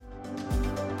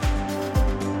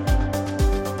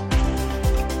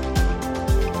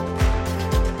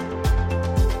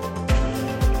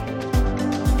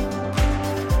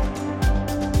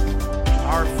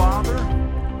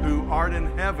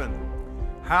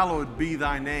hallowed be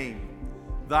thy name.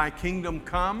 Thy kingdom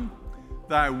come,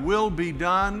 thy will be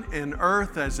done in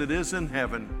earth as it is in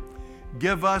heaven.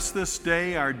 Give us this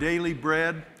day our daily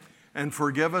bread, and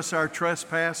forgive us our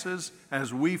trespasses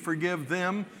as we forgive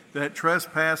them that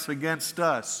trespass against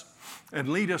us. And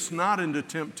lead us not into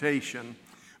temptation,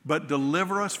 but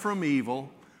deliver us from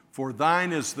evil. For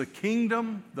thine is the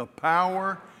kingdom, the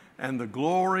power, and the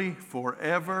glory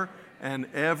forever and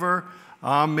ever.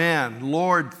 Amen.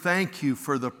 Lord, thank you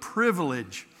for the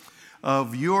privilege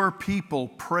of your people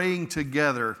praying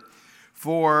together.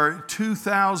 For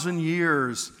 2,000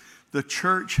 years, the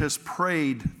church has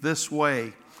prayed this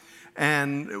way.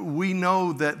 And we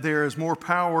know that there is more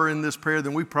power in this prayer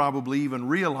than we probably even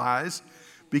realize,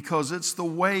 because it's the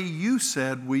way you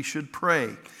said we should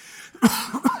pray.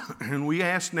 And we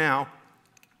ask now,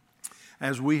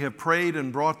 as we have prayed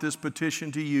and brought this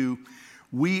petition to you,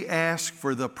 we ask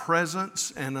for the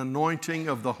presence and anointing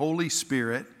of the Holy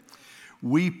Spirit.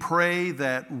 We pray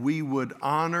that we would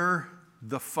honor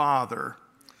the Father.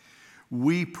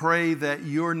 We pray that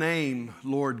your name,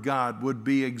 Lord God, would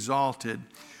be exalted.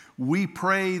 We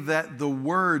pray that the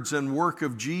words and work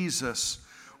of Jesus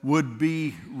would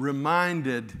be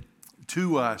reminded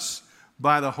to us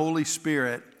by the Holy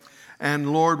Spirit.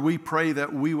 And Lord, we pray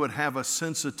that we would have a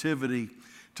sensitivity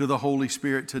to the Holy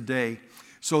Spirit today,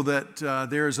 so that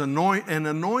there is an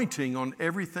anointing on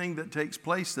everything that takes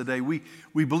place today.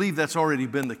 We believe that's already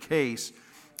been the case,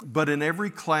 but in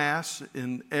every class,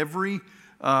 in every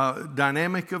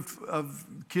dynamic of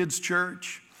kids'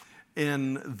 church,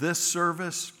 in this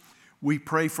service, we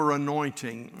pray for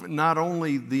anointing, not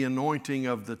only the anointing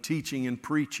of the teaching and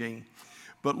preaching,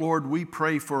 but Lord, we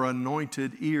pray for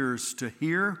anointed ears to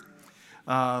hear,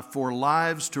 for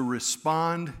lives to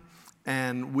respond.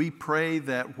 And we pray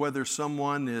that whether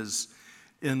someone is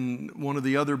in one of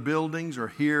the other buildings or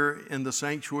here in the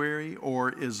sanctuary,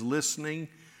 or is listening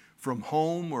from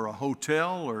home or a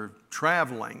hotel or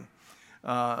traveling,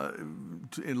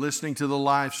 listening to the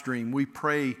live stream, we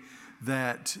pray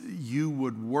that you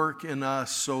would work in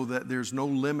us so that there's no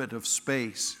limit of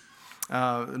space,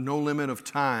 no limit of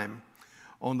time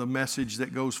on the message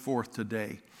that goes forth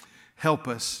today. Help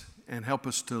us, and help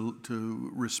us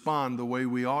to respond the way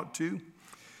we ought to,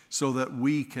 so that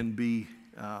we can be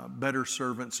better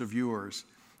servants of yours.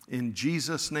 In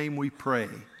Jesus' name we pray.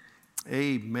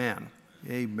 Amen.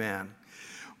 Amen.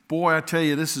 Boy, I tell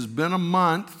you, this has been a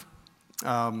month.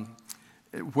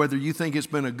 Whether you think it's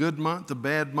been a good month, a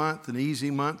bad month, an easy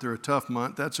month, or a tough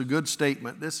month, that's a good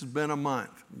statement. This has been a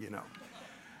month, you know.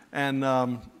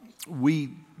 And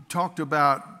we talked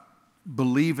about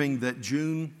believing that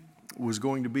June was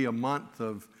going to be a month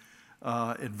of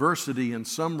adversity in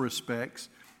some respects,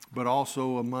 but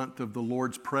also a month of the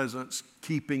Lord's presence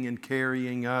keeping and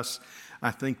carrying us.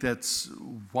 I think that's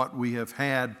what we have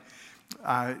had.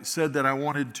 I said that I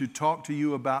wanted to talk to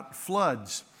you about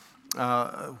floods.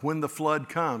 When the flood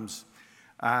comes.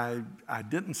 I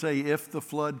didn't say if the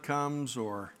flood comes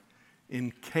or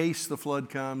in case the flood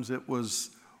comes. It was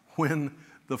when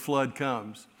the flood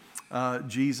comes.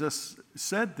 Jesus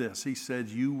said this. He said,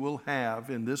 you will have,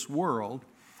 in this world,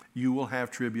 you will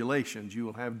have tribulations. You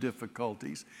will have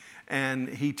difficulties. And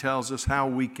he tells us how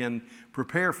we can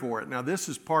prepare for it. Now, this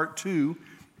is part 2.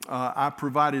 I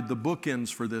provided the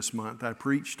bookends for this month. I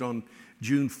preached on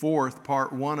June 4th,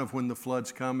 part 1 of When the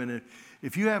Floods Come. And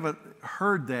if you haven't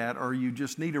heard that, or you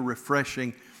just need a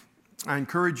refreshing, I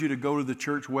encourage you to go to the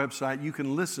church website. You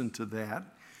can listen to that.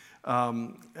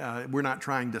 We're not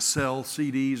trying to sell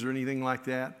CDs or anything like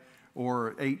that,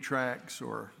 or 8-tracks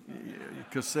or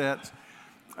cassettes.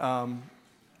 I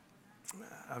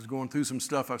was going through some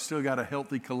stuff. I've still got a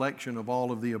healthy collection of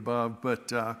all of the above,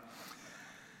 but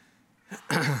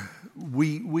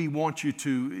we want you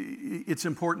to, it's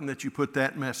important that you put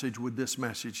that message with this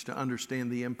message to understand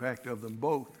the impact of them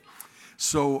both.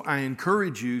 So I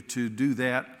encourage you to do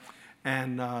that.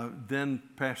 And then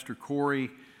Pastor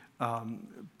Corey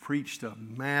preached a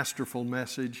masterful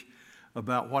message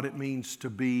about what it means to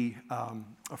be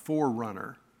a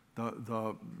forerunner,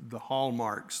 the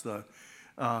hallmarks, the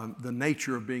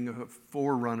nature of being a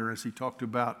forerunner, as he talked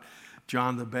about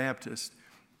John the Baptist.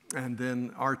 And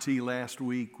then RT last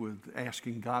week with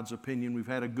asking God's opinion. We've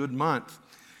had a good month,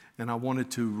 and I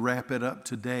wanted to wrap it up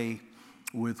today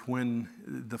with When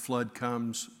the Flood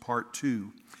Comes, part 2.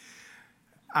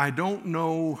 I don't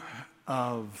know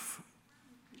of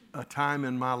a time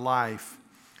in my life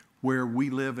where we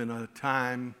live in a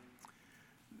time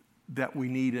that we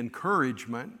need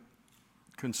encouragement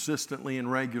consistently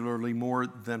and regularly more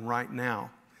than right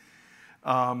now.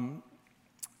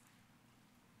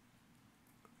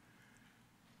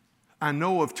 I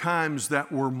know of times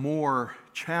that were more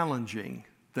challenging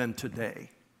than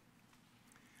today.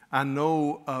 I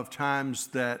know of times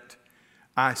that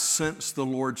I sensed the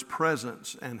Lord's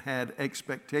presence and had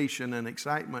expectation and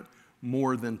excitement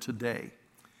more than today.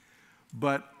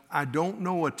 But I don't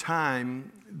know a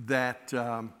time that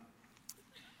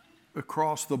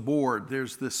across the board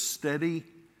there's this steady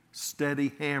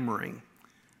hammering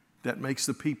that makes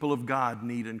the people of God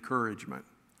need encouragement.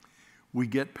 We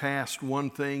get past one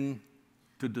thing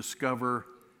to discover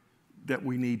that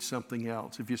we need something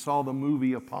else. If you saw the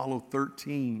movie Apollo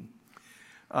 13,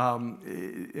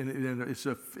 it's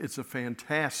a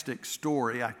fantastic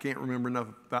story. I can't remember enough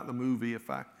about the movie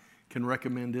if I can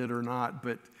recommend it or not,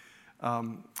 but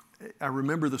I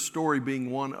remember the story being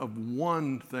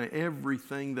one thing.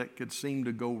 Everything that could seem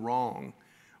to go wrong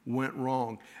went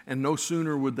wrong. And no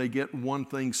sooner would they get one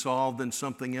thing solved than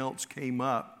something else came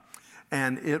up.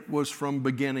 And it was from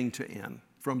beginning to end.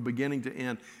 From beginning to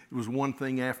end, it was one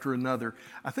thing after another.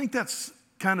 I think that's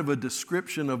kind of a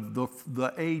description of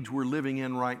the age we're living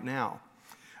in right now.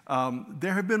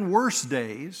 There have been worse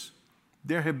days.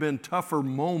 There have been tougher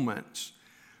moments.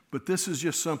 But this is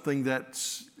just something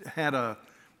that's had a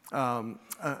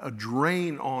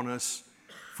drain on us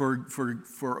for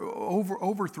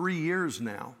over 3 years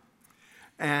now.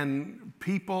 And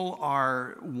people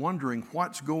are wondering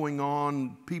what's going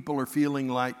on. People are feeling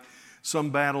like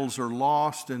some battles are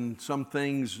lost and some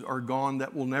things are gone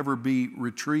that will never be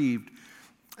retrieved.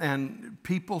 And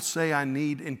people say, I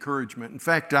need encouragement. In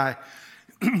fact, I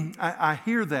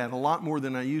hear that a lot more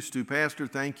than I used to. Pastor,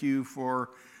 thank you for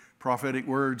prophetic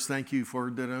words. Thank you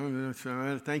for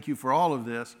all of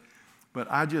this. But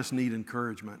I just need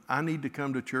encouragement. I need to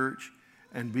come to church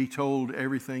and be told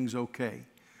everything's okay.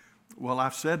 Well,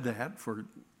 I've said that for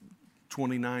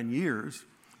 29 years.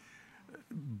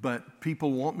 But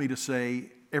people want me to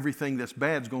say everything that's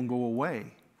bad is going to go away.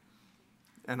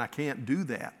 And I can't do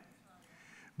that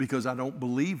because I don't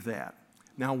believe that.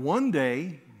 Now, one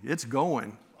day, it's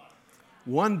going.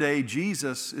 One day,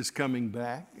 Jesus is coming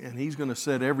back, and He's going to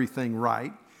set everything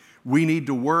right. We need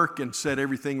to work and set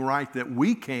everything right that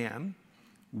we can.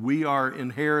 We are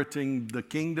inheriting the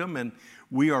kingdom, and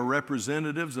we are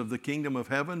representatives of the kingdom of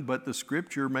heaven, but the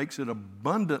Scripture makes it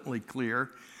abundantly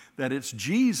clear that it's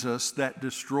Jesus that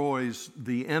destroys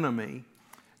the enemy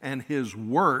and His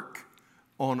work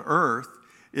on earth.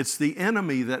 It's the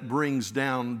enemy that brings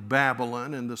down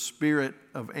Babylon and the spirit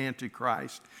of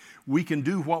Antichrist. We can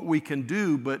do what we can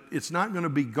do, but it's not going to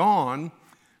be gone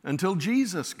until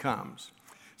Jesus comes.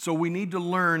 So we need to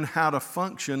learn how to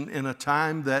function in a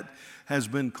time that has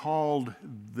been called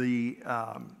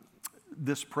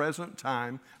this present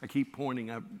time. I keep pointing,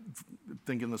 I'm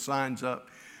thinking the sign's up.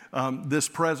 This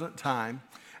present time.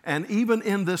 And even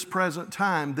in this present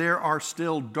time, there are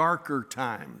still darker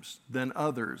times than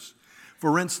others.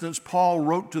 For instance, Paul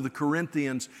wrote to the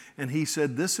Corinthians and he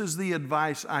said, this is the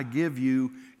advice I give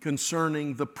you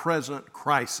concerning the present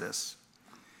crisis.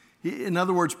 In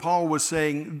other words, Paul was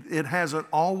saying it hasn't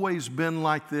always been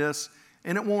like this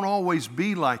and it won't always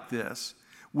be like this.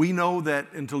 We know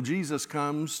that until Jesus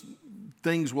comes,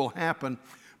 things will happen.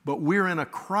 But we're in a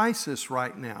crisis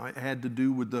right now. It had to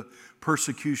do with the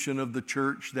persecution of the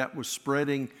church that was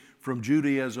spreading from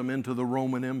Judaism into the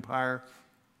Roman Empire.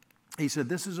 He said,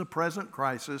 this is a present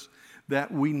crisis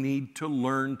that we need to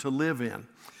learn to live in.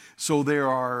 So there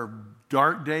are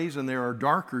dark days and there are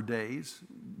darker days,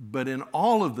 but in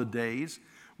all of the days,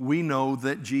 we know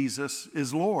that Jesus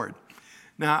is Lord.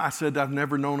 Now, I said I've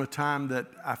never known a time that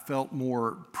I felt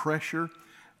more pressure.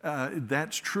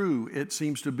 That's true. It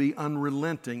seems to be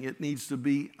unrelenting. It needs to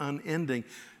be unending.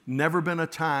 Never been a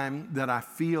time that I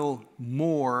feel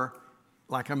more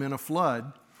like I'm in a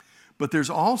flood. But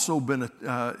there's also been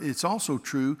it's also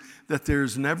true that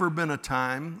there's never been a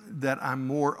time that I'm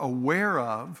more aware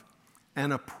of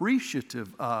and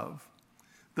appreciative of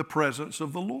the presence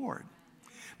of the Lord.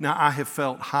 Now, I have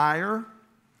felt higher.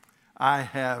 I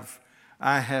have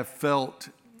felt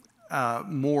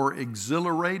more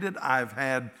exhilarated. I've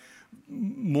had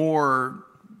more,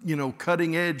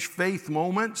 cutting edge faith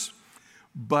moments.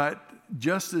 But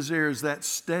just as there is that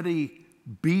steady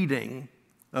beating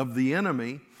of the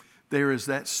enemy, there is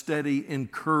that steady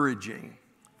encouraging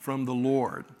from the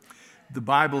Lord. The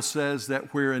Bible says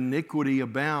that where iniquity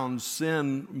abounds,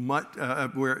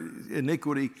 where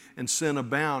iniquity and sin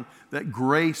abound, that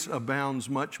grace abounds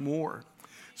much more.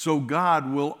 So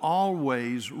God will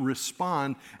always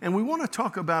respond. And we want to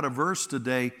talk about a verse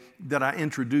today that I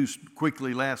introduced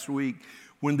quickly last week.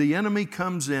 When the enemy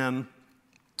comes in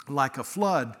like a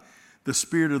flood, the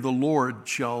Spirit of the Lord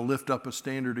shall lift up a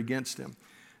standard against him.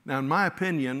 Now, in my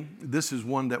opinion, this is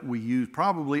one that we use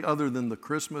probably other than the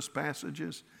Christmas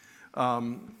passages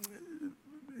and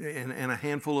a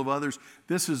handful of others.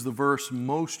 This is the verse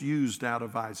most used out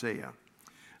of Isaiah,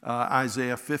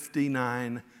 Isaiah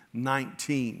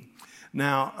 59:19.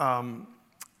 Now,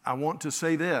 I want to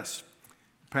say this,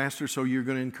 Pastor, so you're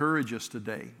going to encourage us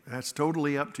today. That's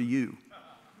totally up to you.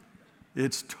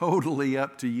 It's totally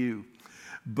up to you.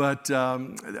 But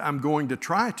I'm going to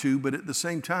try to, but at the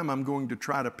same time, I'm going to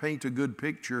try to paint a good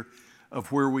picture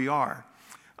of where we are.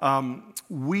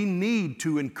 We need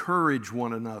to encourage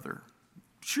one another.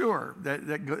 Sure,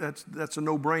 that's a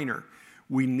no-brainer.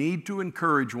 We need to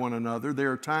encourage one another.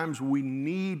 There are times we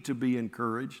need to be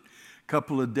encouraged. A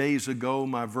couple of days ago,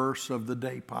 my verse of the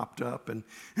day popped up, and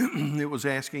it was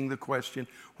asking the question,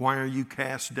 why are you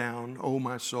cast down, O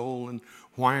my soul, and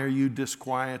why are you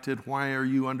disquieted? Why are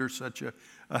you under such a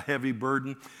heavy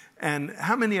burden? And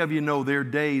how many of you know there are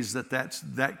days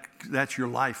that's your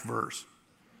life verse?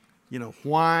 You know,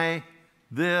 why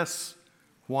this?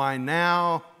 Why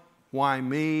now? Why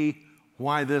me?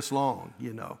 Why this long?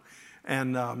 You know,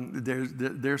 and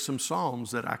there's some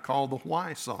psalms that I call the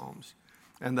why psalms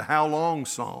and the how long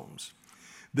psalms.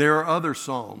 There are other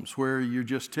psalms where you're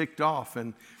just ticked off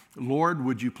and, Lord,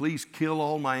 would you please kill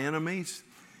all my enemies?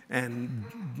 And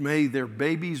may their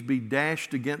babies be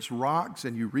dashed against rocks.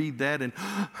 And you read that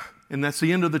and that's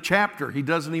the end of the chapter. He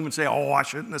doesn't even say, oh, I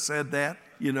shouldn't have said that.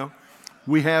 You know,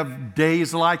 we have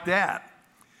days like that.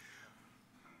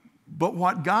 But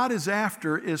what God is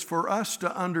after is for us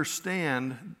to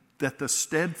understand that the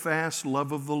steadfast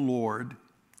love of the Lord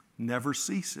never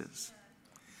ceases.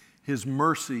 His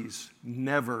mercies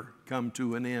never come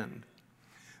to an end.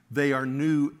 They are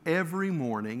new every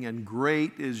morning, and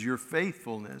great is your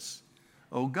faithfulness,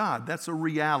 O God. That's a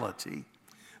reality.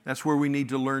 That's where we need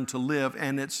to learn to live,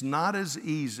 and it's not as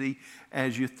easy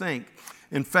as you think.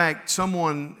 In fact,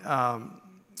 someone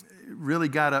really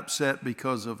got upset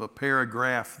because of a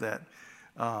paragraph that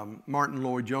Martin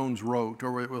Lloyd-Jones wrote,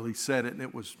 or well, he said it, and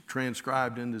it was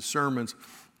transcribed in his sermons.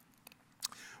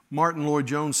 Martin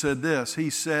Lloyd-Jones said this. He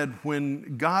said,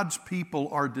 when God's people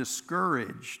are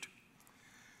discouraged,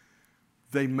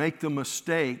 they make the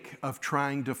mistake of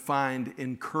trying to find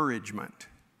encouragement.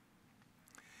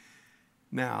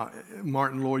 Now,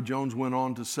 Martin Lloyd-Jones went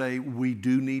on to say, we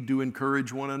do need to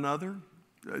encourage one another.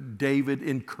 David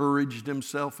encouraged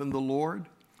himself in the Lord.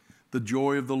 The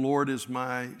joy of the Lord is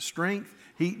my strength.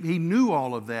 He knew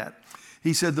all of that.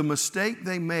 He said the mistake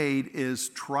they made is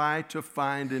try to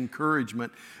find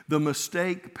encouragement. The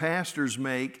mistake pastors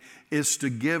make is to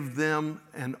give them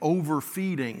an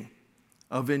overfeeding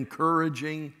of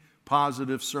encouraging,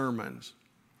 positive sermons.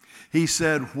 He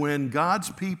said when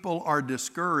God's people are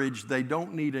discouraged, they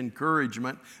don't need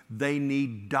encouragement, they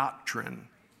need doctrine.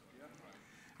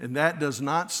 And that does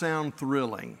not sound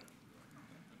thrilling.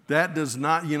 That does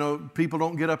not, people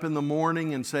don't get up in the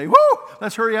morning and say, whoo,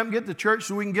 let's hurry up and get to church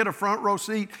so we can get a front row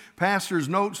seat. Pastor's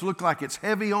notes look like it's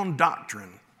heavy on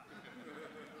doctrine.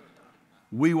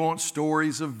 We want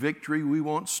stories of victory. We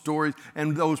want stories,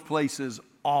 and those places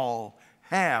all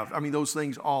have. Those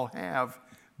things all have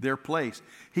their place.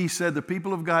 He said the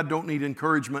people of God don't need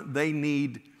encouragement. They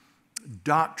need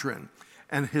doctrine.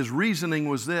 And his reasoning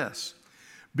was this,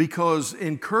 because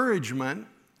encouragement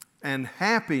and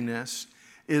happiness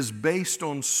is based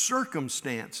on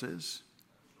circumstances.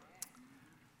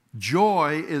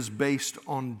 Joy is based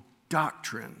on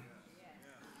doctrine.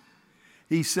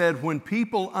 He said when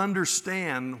people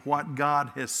understand what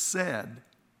God has said,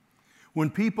 when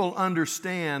people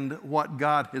understand what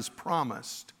God has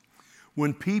promised,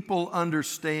 when people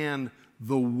understand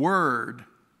the word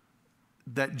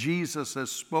that Jesus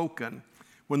has spoken,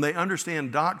 when they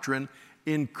understand doctrine,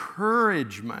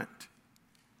 encouragement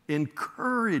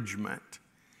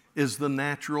is the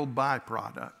natural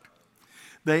byproduct.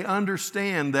 They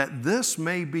understand that this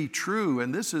may be true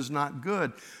and this is not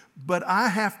good, but I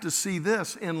have to see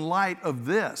this in light of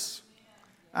this.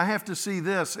 I have to see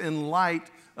this in light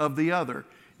of the other.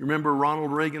 You remember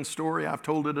Ronald Reagan's story? I've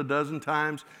told it a dozen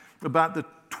times about the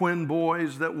twin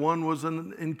boys, that one was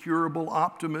an incurable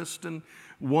optimist and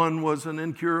one was an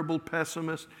incurable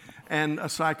pessimist. And a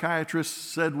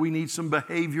psychiatrist said we need some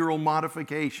behavioral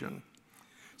modification.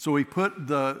 So he put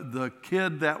the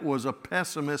kid that was a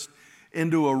pessimist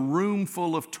into a room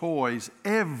full of toys,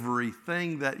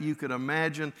 everything that you could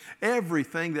imagine,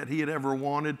 everything that he had ever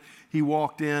wanted. He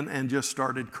walked in and just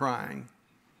started crying.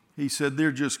 He said,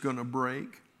 they're just going to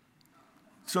break.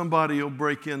 Somebody will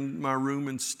break in my room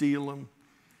and steal them.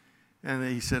 And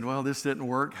he said, well, this didn't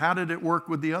work. How did it work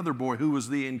with the other boy who was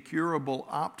the incurable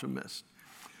optimist?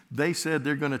 They said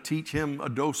they're going to teach him a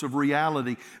dose of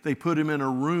reality. They put him in a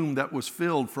room that was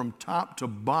filled from top to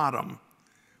bottom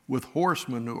with horse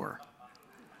manure.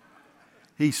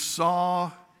 He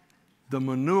saw the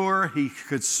manure. He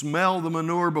could smell the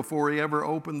manure before he ever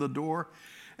opened the door.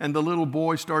 And the little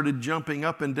boy started jumping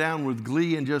up and down with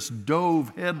glee and just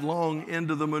dove headlong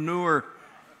into the manure.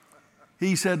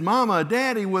 He said, "Mama,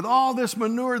 Daddy, with all this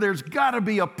manure, there's got to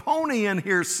be a pony in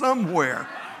here somewhere."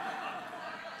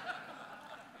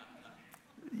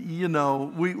 You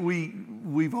know,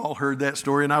 we've all heard that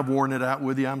story, and I've worn it out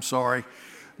with you. I'm sorry.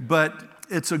 But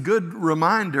it's a good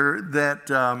reminder that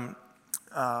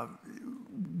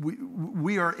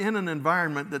we are in an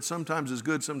environment that sometimes is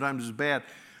good, sometimes is bad.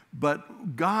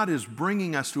 But God is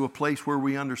bringing us to a place where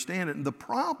we understand it. And the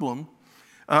problem,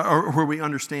 or where we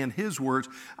understand His words,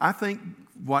 I think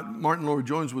what Martin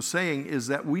Lloyd-Jones was saying is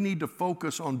that we need to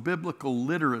focus on biblical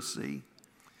literacy.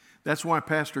 That's why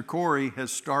Pastor Corey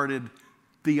has started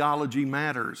Theology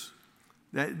Matters.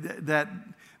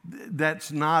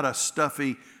 That's not a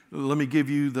stuffy, let me give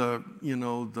you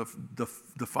the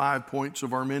 5 points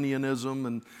of Arminianism,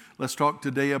 and let's talk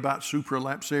today about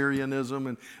supralapsarianism.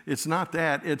 And it's not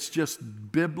that. It's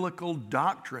just biblical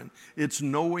doctrine. It's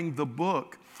knowing the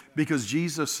book, because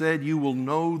Jesus said you will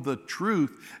know the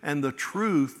truth, and the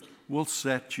truth will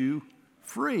set you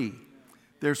free.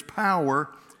 There's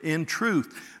power in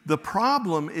truth. The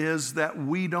problem is that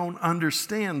we don't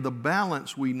understand the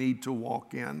balance we need to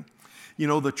walk in. You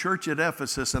know, the church at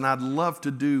Ephesus, and I'd love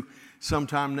to do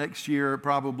sometime next year,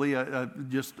 probably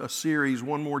just a series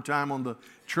one more time on the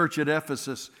church at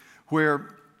Ephesus,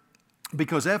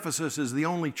 because Ephesus is the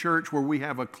only church where we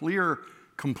have a clear,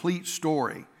 complete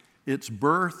story. Its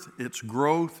birth, its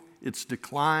growth, its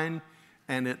decline,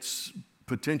 and its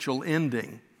potential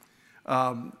ending.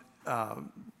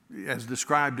 As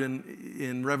described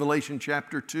in Revelation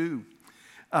chapter 2.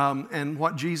 And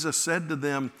what Jesus said to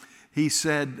them, He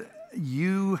said,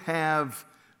 "You have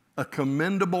a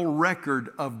commendable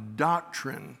record of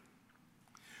doctrine,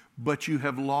 but you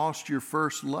have lost your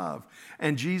first love."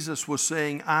 And Jesus was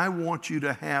saying, I want you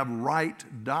to have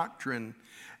right doctrine,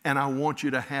 and I want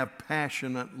you to have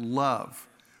passionate love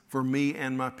for me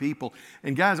and my people.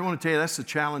 And guys, I want to tell you, that's the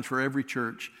challenge for every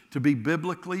church, to be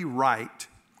biblically right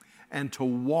and to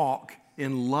walk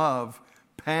in love,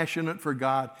 passionate for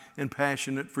God and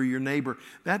passionate for your neighbor.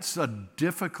 That's a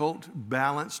difficult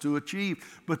balance to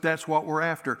achieve, but that's what we're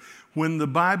after. When the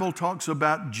Bible talks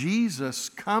about Jesus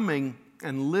coming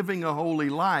and living a holy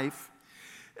life,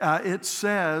 it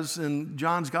says in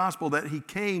John's Gospel that He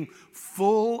came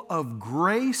full of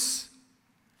grace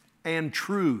and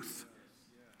truth.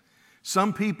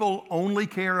 Some people only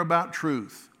care about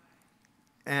truth,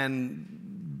 and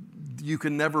you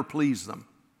can never please them.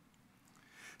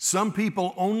 Some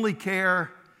people only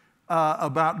care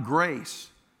about grace,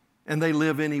 and they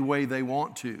live any way they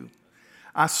want to.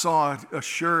 I saw a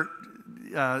shirt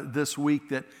this week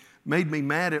that made me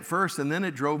mad at first, and then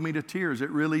it drove me to tears. It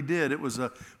really did. It was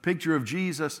a picture of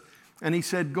Jesus, and He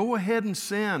said, "Go ahead and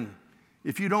sin.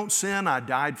 If you don't sin, I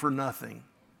died for nothing."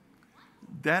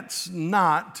 That's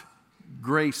not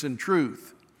grace and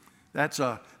truth. I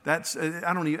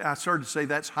started to say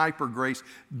that's hyper grace.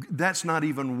 That's not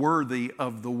even worthy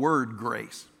of the word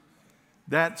grace.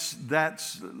 That's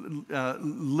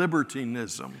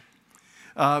libertinism.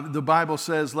 The Bible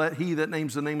says, "Let he that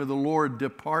names the name of the Lord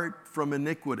depart from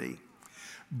iniquity."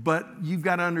 But you've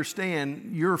got to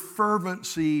understand, your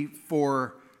fervency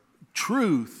for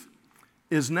truth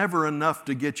is never enough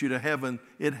to get you to heaven.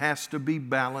 It has to be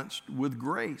balanced with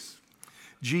grace.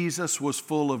 Jesus was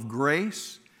full of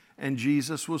grace, and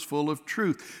Jesus was full of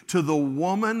truth. To the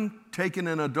woman taken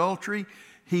in adultery,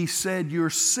 He said,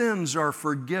 "Your sins are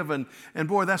forgiven." And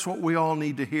boy, that's what we all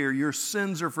need to hear. Your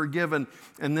sins are forgiven.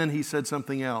 And then He said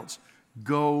something else.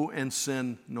 Go and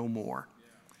sin no more.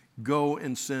 Go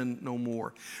and sin no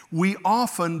more. We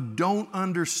often don't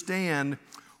understand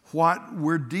what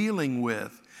we're dealing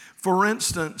with. For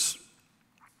instance,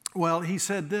 well, He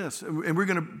said this, and we're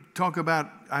going to talk about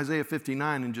Isaiah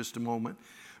 59 in just a moment.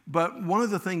 But one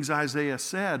of the things Isaiah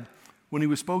said when he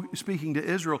was speaking to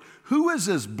Israel, who is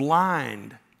as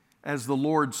blind as the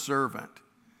Lord's servant?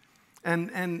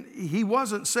 And he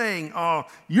wasn't saying, oh,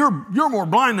 you're more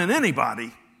blind than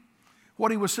anybody.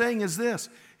 What he was saying is this.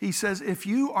 He says, if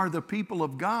you are the people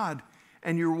of God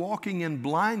and you're walking in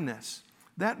blindness,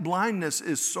 that blindness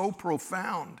is so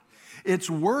profound. It's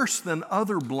worse than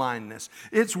other blindness.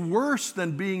 It's worse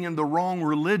than being in the wrong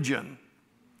religion.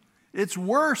 It's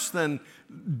worse than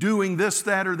doing this,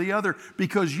 that, or the other,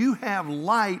 because you have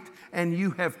light and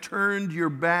you have turned your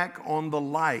back on the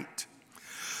light.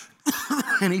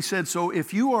 And he said, so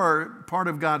if you are part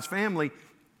of God's family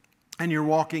and you're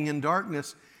walking in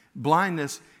darkness,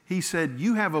 blindness, he said,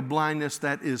 you have a blindness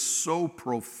that is so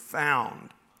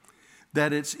profound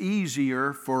that it's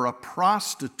easier for a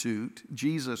prostitute,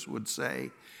 Jesus would say,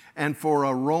 and for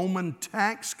a Roman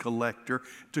tax collector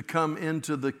to come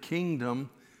into the kingdom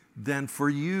than for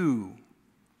you.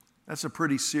 That's a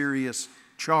pretty serious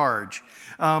charge.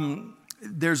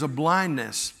 There's a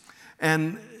blindness.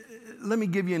 And let me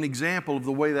give you an example of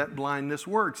the way that blindness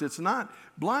works.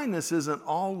 Blindness isn't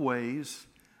always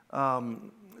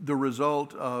the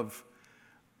result of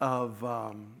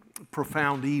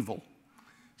profound evil.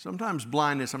 Sometimes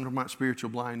blindness, I'm talking about spiritual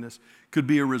blindness, could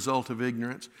be a result of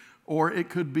ignorance, or it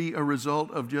could be a result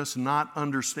of just not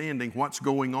understanding what's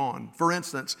going on. For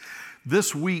instance,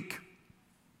 this week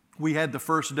we had the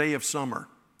first day of summer,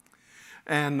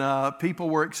 and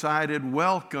people were excited.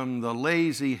 Welcome the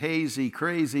lazy, hazy,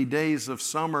 crazy days of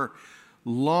summer.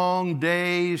 Long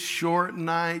days, short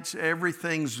nights,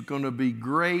 everything's going to be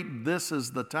great. This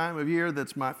is the time of year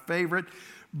that's my favorite.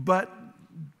 But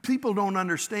people don't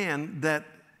understand that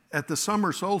at the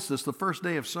summer solstice, the first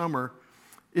day of summer,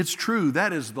 it's true,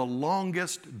 that is the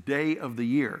longest day of the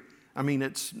year. I mean,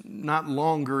 it's not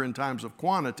longer in times of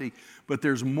quantity, but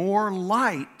there's more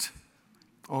light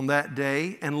on that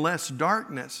day and less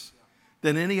darkness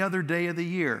than any other day of the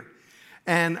year.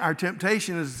 And our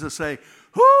temptation is to say,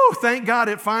 whoo, thank God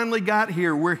it finally got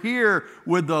here. We're here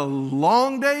with the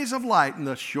long days of light and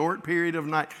the short period of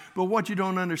night. But what you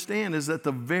don't understand is that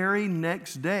the very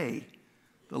next day,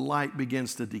 the light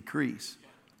begins to decrease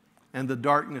and the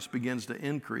darkness begins to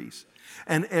increase.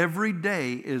 And every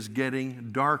day is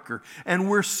getting darker. And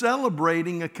we're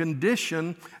celebrating a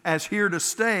condition as here to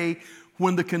stay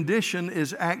when the condition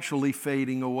is actually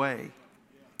fading away.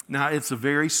 Now, it's a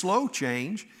very slow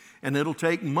change, and it'll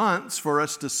take months for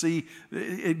us to see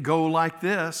it go like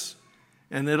this.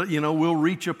 And we'll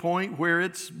reach a point where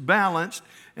it's balanced,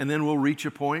 and then we'll reach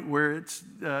a point where it's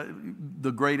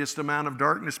the greatest amount of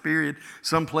darkness period.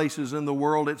 Some places in the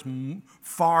world, it's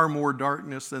far more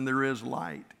darkness than there is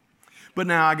light. But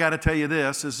now I got to tell you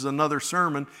this is another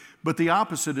sermon, but the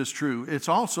opposite is true. It's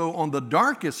also on the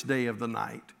darkest day of the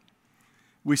night.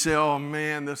 We say, oh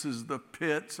man, this is the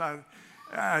pits.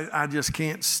 I just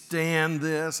can't stand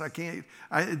this.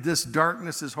 This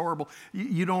darkness is horrible.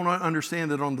 You don't understand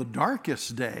that on the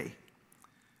darkest day,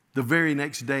 the very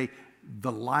next day,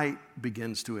 the light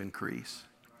begins to increase.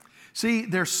 See,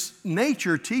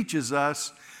 nature teaches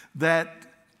us that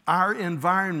our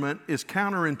environment is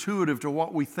counterintuitive to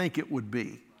what we think it would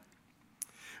be.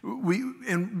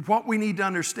 And what we need to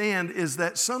understand is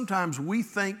that sometimes we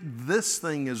think this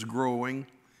thing is growing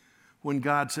when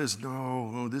God says,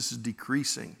 no, this is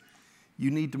decreasing. You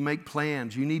need to make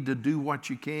plans. You need to do what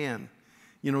you can.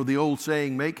 You know, the old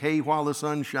saying, make hay while the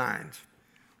sun shines.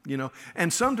 You know,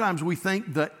 and sometimes we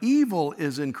think the evil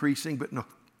is increasing, but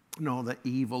no, the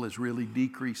evil is really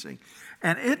decreasing.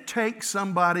 And it takes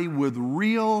somebody with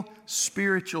real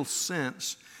spiritual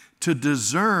sense to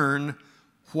discern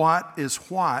what is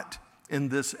what in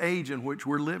this age in which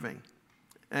we're living.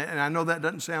 And I know that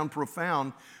doesn't sound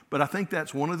profound, but I think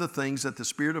that's one of the things that the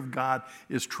Spirit of God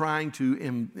is trying to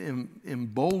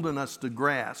embolden us to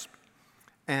grasp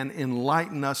and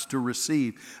enlighten us to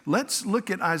receive. Let's look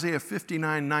at Isaiah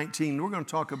 59:19. We're going to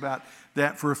talk about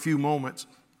that for a few moments.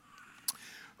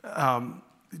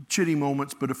 Chitty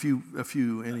moments, but a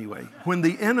few anyway. When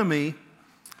the enemy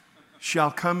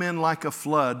shall come in like a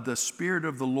flood, the Spirit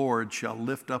of the Lord shall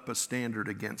lift up a standard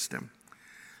against him.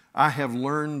 I have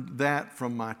learned that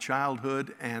from my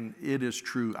childhood, and it is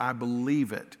true. I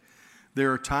believe it.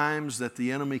 There are times that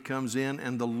the enemy comes in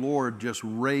and the Lord just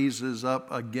raises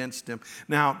up against him.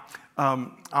 Now, I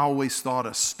always thought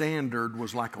a standard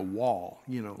was like a wall,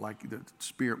 like the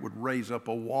Spirit would raise up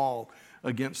a wall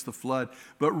against the flood.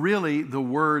 But really, the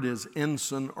word is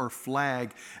ensign or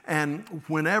flag. And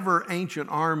whenever ancient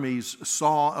armies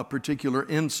saw a particular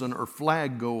ensign or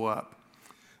flag go up,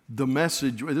 the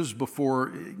message, this is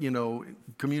before,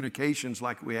 communications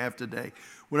like we have today.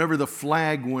 Whenever the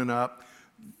flag went up,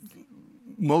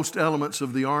 most elements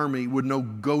of the army would know,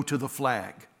 go to the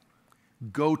flag.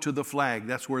 Go to the flag.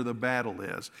 That's where the battle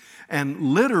is. And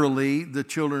literally, the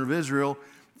children of Israel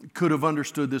could have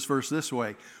understood this verse this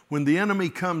way. When the enemy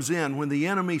comes in, when the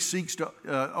enemy seeks to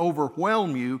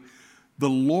overwhelm you, the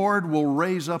Lord will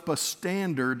raise up a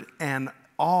standard and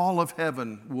all of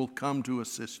heaven will come to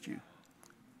assist you.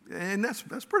 And that's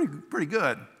pretty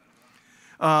good.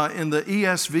 In the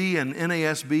ESV and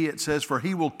NASB, it says, for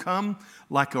he will come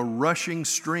like a rushing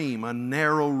stream, a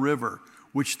narrow river,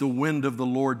 which the wind of the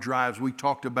Lord drives. We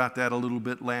talked about that a little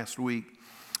bit last week.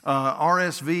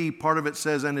 RSV, part of it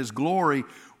says, and his glory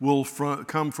will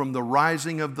come from the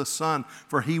rising of the sun,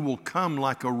 for he will come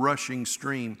like a rushing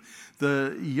stream.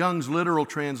 The Young's literal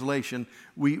translation,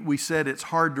 we said it's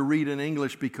hard to read in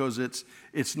English because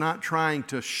it's not trying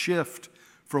to shift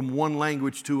from one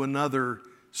language to another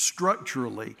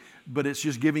structurally, but it's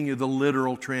just giving you the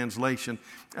literal translation.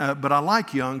 But I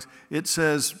like Young's. It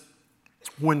says,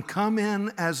 when come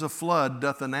in as a flood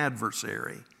doth an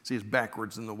adversary. See, it's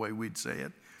backwards in the way we'd say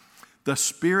it. The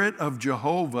Spirit of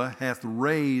Jehovah hath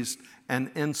raised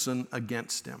an ensign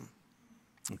against him.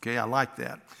 Okay, I like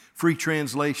that. Free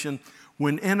translation,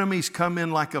 when enemies come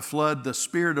in like a flood, the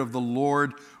Spirit of the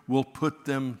Lord will put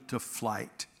them to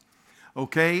flight.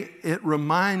 Okay, it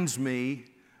reminds me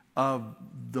of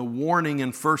the warning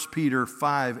in 1 Peter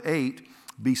 5:8,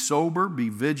 be sober, be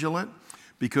vigilant,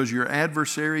 because your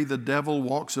adversary, the devil,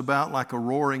 walks about like a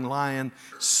roaring lion,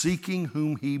 seeking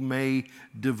whom he may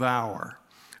devour.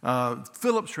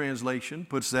 Phillips' translation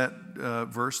puts that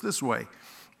verse this way.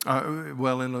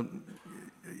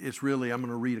 It's really, I'm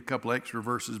going to read a couple extra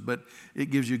verses, but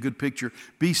it gives you a good picture.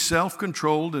 Be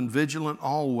self-controlled and vigilant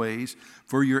always,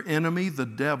 for your enemy, the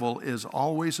devil, is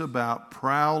always about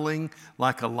prowling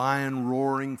like a lion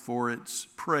roaring for its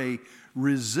prey.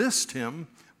 Resist him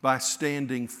by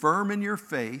standing firm in your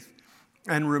faith,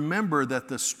 and remember that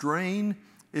the strain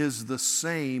is the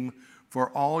same for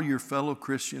all your fellow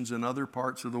Christians in other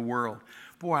parts of the world.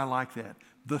 Boy, I like that.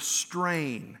 The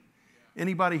strain.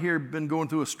 Anybody here been going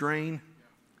through a strain?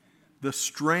 The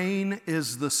strain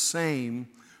is the same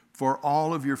for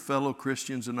all of your fellow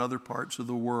Christians in other parts of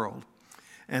the world.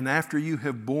 And after you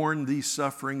have borne these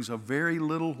sufferings a very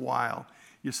little while,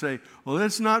 you say, well,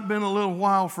 it's not been a little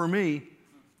while for me.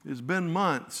 It's been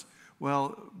months.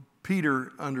 Well,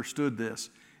 Peter understood this.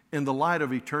 In the light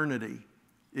of eternity,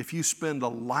 if you spend a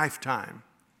lifetime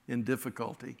in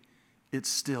difficulty, it's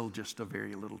still just a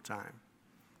very little time.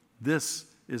 This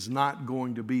is not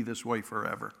going to be this way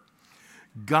forever.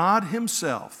 God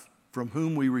himself, from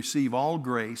whom we receive all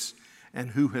grace and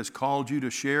who has called you to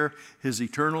share his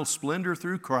eternal splendor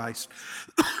through Christ,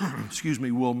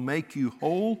 will make you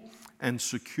whole and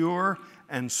secure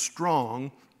and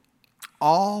strong.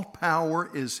 All power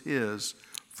is his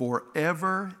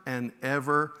forever and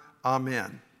ever.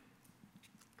 Amen.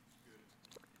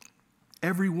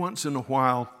 Every once in a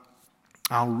while,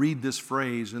 I'll read this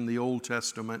phrase in the Old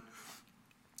Testament.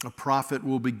 A prophet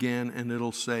will begin and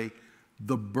it'll say,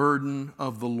 the burden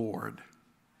of the Lord,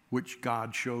 which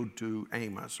God showed to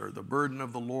Amos, or the burden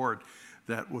of the Lord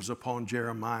that was upon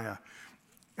Jeremiah.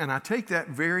 And I take that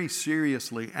very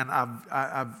seriously, and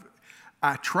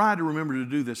I try to remember to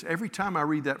do this. Every time I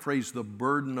read that phrase, the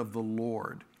burden of the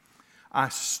Lord, I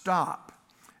stop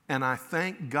and I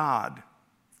thank God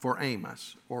for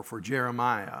Amos, or for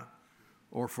Jeremiah,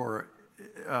 or for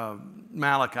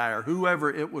Malachi, or whoever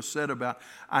it was said about.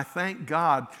 I thank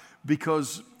God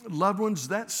because, loved ones,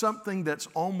 that's something that's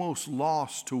almost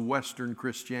lost to Western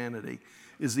Christianity,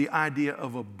 is the idea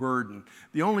of a burden.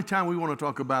 The only time we want to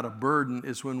talk about a burden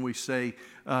is when we say,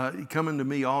 come unto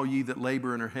me, all ye that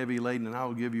labor and are heavy laden, and I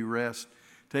will give you rest.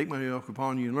 Take my yoke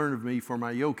upon you and learn of me, for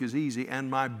my yoke is easy and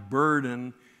my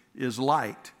burden is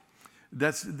light.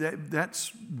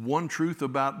 That's one truth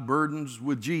about burdens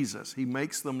with Jesus. He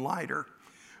makes them lighter,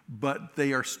 but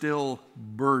they are still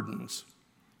burdens.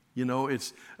 You know,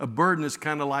 it's a burden is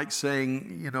kind of like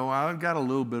saying, you know, I've got a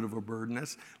little bit of a burden.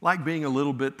 It's like being a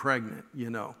little bit pregnant, you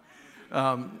know.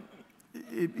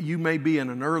 You may be in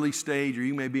an early stage or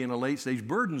you may be in a late stage.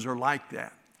 Burdens are like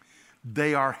that.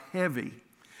 They are heavy.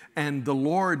 And the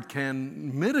Lord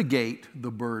can mitigate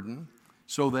the burden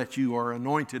so that you are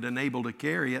anointed and able to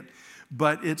carry it.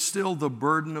 But it's still the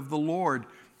burden of the Lord.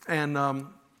 And I'm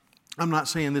not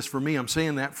saying this for me. I'm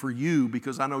saying that for you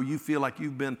because I know you feel like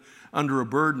you've been under a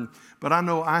burden. But I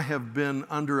know I have been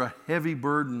under a heavy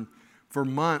burden for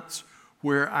months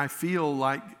where I feel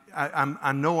like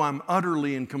I know I'm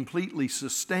utterly and completely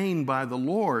sustained by the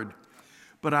Lord.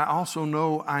 But I also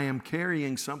know I am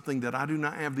carrying something that I do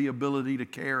not have the ability to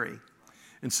carry.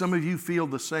 And some of you feel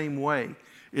the same way.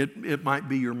 It might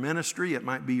be your ministry, it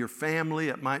might be your family,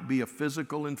 it might be a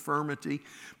physical infirmity.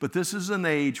 But this is an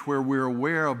age where we're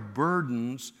aware of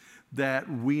burdens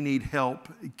that we need help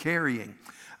carrying.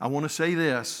 I want to say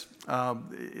this.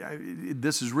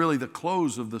 This is really the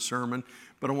close of the sermon,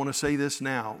 but I want to say this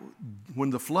now. When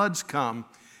the floods come,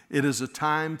 it is a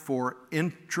time for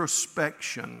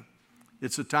introspection.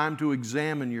 It's a time to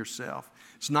examine yourself.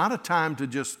 It's not a time to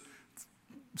just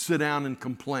sit down and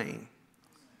complain.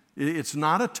 It's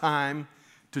not a time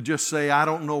to just say, I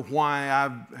don't know why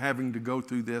I'm having to go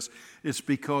through this. It's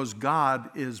because God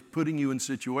is putting you in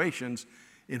situations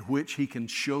in which He can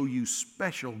show you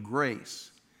special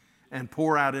grace and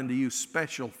pour out into you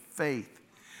special faith.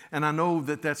 And I know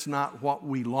that that's not what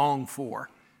we long for.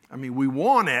 I mean, we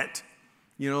want it.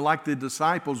 You know, like the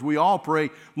disciples, we all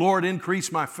pray, Lord,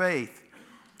 increase my faith.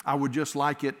 I would just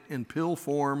like it in pill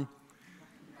form,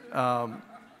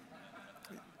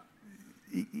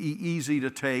 easy to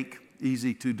take,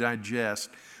 easy to digest.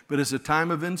 But it's a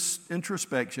time of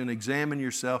introspection. Examine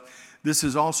yourself. This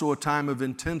is also a time of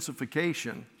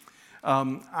intensification.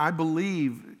 I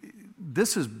believe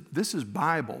this is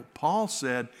Bible. Paul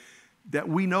said that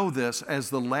we know this as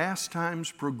the last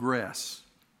times progress.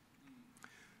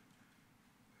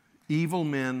 Evil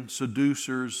men,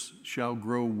 seducers shall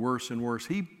grow worse and worse.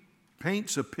 He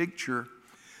paints a picture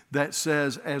that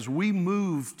says as we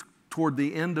move toward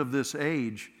the end of this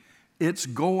age, it's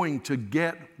going to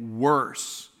get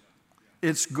worse.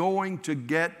 It's going to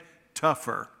get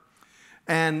tougher.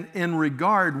 And in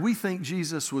regard, we think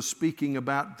Jesus was speaking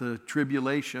about the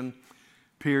tribulation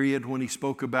period when He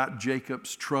spoke about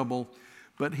Jacob's trouble.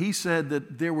 But He said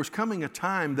that there was coming a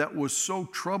time that was so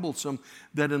troublesome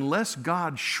that unless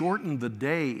God shortened the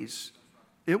days,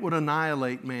 it would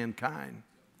annihilate mankind.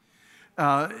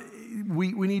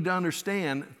 We need to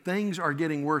understand things are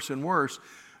getting worse and worse,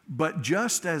 but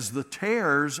just as the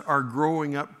tares are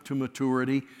growing up to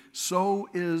maturity, so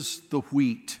is the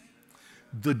wheat.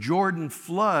 The Jordan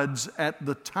floods at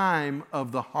the time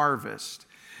of the harvest.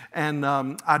 And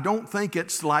I don't think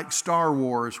it's like Star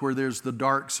Wars where there's the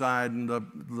dark side and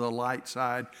the light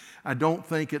side. I don't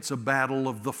think it's a battle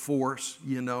of the Force,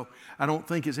 you know. I don't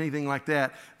think it's anything like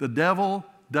that. The devil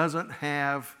doesn't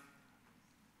have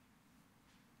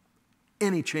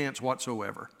any chance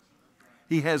whatsoever.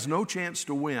 He has no chance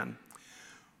to win.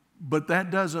 But that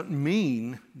doesn't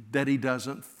mean that he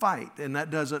doesn't fight. And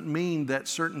that doesn't mean that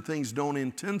certain things don't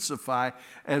intensify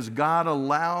as God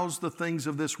allows the things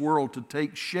of this world to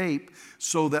take shape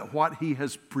so that what He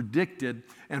has predicted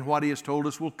and what He has told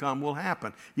us will come will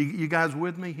happen. You guys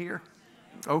with me here?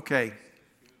 Okay.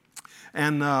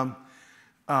 And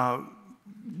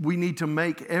we need to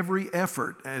make every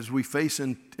effort as we face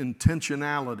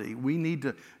intentionality. We need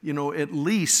to, at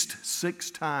least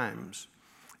 6 times.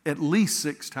 At least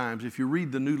 6 times. If you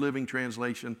read the New Living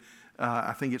Translation,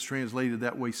 I think it's translated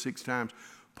that way 6 times.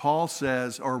 Paul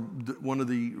says, or one of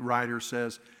the writers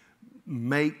says,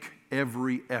 make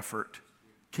every effort.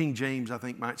 King James, I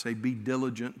think, might say be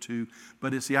diligent to,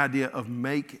 but it's the idea of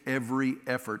make every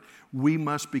effort. We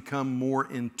must become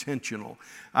more intentional.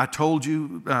 I told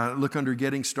you, look under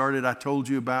Getting Started, I told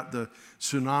you about the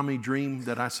tsunami dream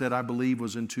that I said I believe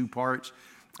was in 2 parts.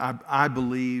 I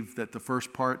believe that the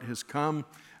first part has come.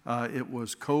 It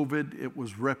was COVID. It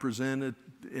was represented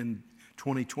in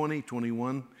 2020,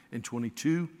 21, and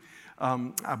 22.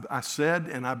 I said,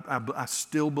 and I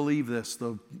still believe this.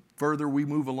 The further we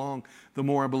move along, the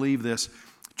more I believe this.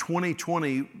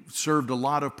 2020 served a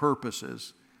lot of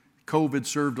purposes. COVID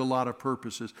served a lot of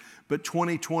purposes. But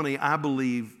 2020, I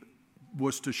believe,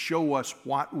 was to show us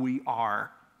what we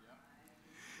are.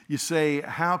 You say,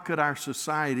 how could our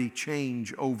society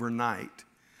change overnight?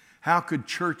 How could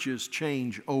churches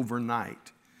change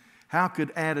overnight? How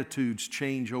could attitudes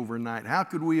change overnight? How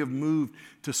could we have moved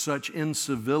to such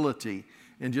incivility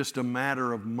in just a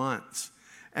matter of months?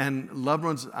 And loved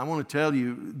ones, I want to tell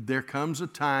you, there comes a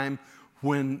time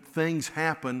when things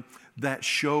happen that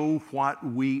show what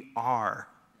we are.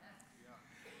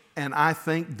 And I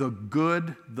think the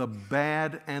good, the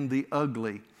bad, and the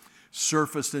ugly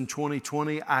surfaced in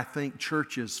 2020. I think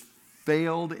churches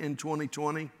failed in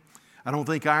 2020. I don't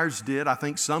think ours did. I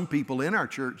think some people in our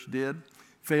church did,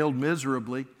 failed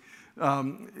miserably.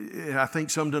 I think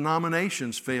some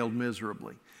denominations failed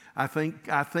miserably. I think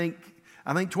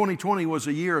 2020 was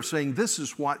a year of saying this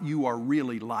is what you are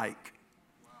really like.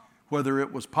 Whether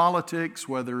it was politics,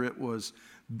 whether it was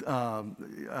law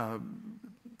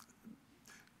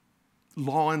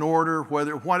and order,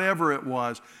 whatever it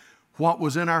was, what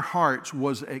was in our hearts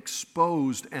was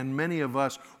exposed, and many of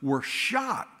us were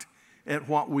shocked at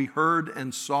what we heard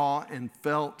and saw and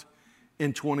felt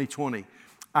in 2020.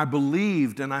 I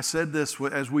believed, and I said this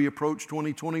as we approached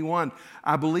 2021,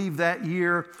 I believe that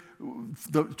year,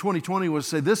 2020 was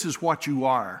say, this is what you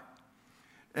are.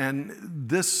 And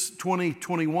this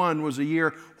 2021 was a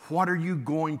year, what are you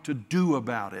going to do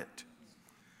about it?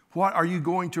 What are you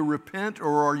going to repent,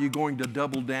 or are you going to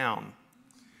double down?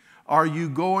 Are you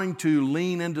going to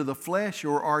lean into the flesh,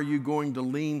 or are you going to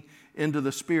lean into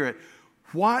the Spirit?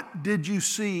 What did you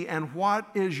see, and what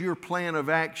is your plan of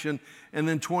action? And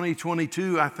then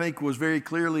 2022, I think, was very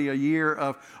clearly a year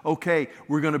of, okay,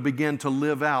 we're going to begin to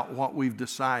live out what we've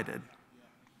decided.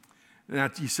 Now,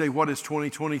 you say, what is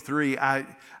 2023? I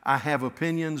have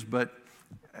opinions, but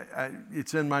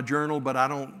it's in my journal, but I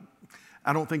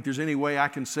don't think there's any way I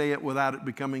can say it without it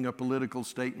becoming a political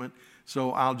statement.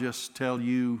 So I'll just tell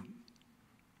you,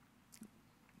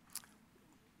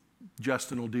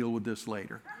 Justin will deal with this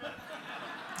later.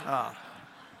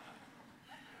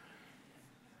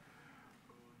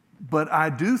 But I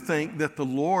do think that the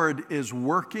Lord is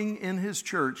working in His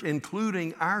church,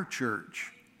 including our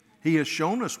church. He has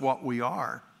shown us what we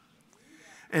are.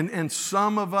 And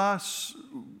some of us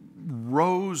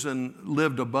rose and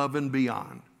lived above and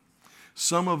beyond.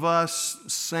 Some of us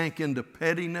sank into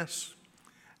pettiness.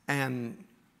 And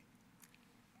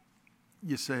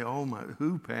you say, oh my,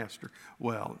 who, Pastor?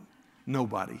 Well,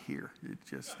 nobody here. It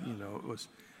just, it was.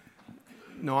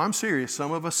 No, I'm serious.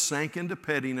 Some of us sank into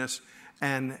pettiness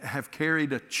and have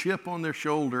carried a chip on their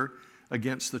shoulder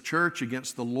against the church,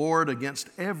 against the Lord, against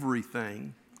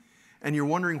everything. And you're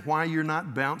wondering why you're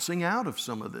not bouncing out of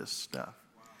some of this stuff.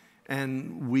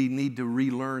 And we need to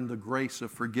relearn the grace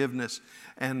of forgiveness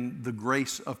and the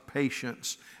grace of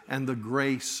patience and the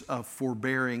grace of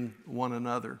forbearing one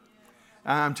another.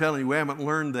 I'm telling you, we haven't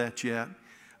learned that yet.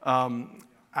 The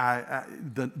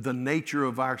nature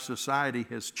of our society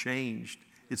has changed.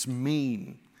 It's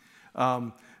mean.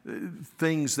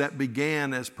 Things that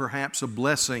began as perhaps a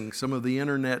blessing, some of the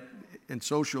internet and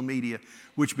social media,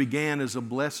 which began as a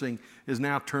blessing, is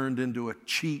now turned into a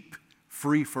cheap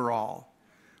free-for-all,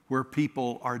 where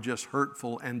people are just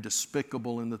hurtful and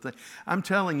despicable in the thing. I'm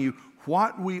telling you,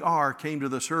 what we are came to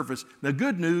the surface. The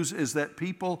good news is that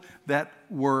people that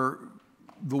were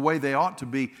the way they ought to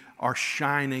be are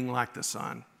shining like the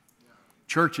sun.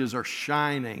 Churches are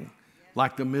shining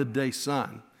like the midday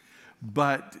sun.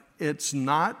 But it's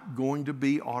not going to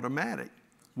be automatic.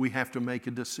 We have to make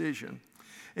a decision.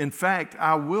 In fact,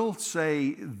 I will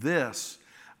say this.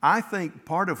 I think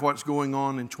part of what's going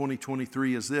on in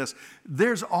 2023 is this.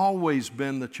 There's always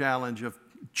been the challenge of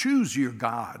choose your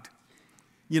God.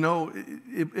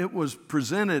 It was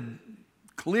presented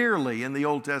clearly in the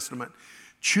Old Testament.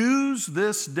 Choose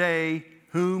this day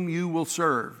whom you will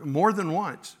serve. More than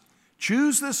once.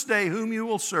 Choose this day whom you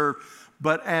will serve.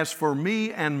 But as for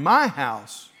me and my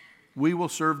house, we will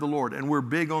serve the Lord. And we're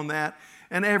big on that.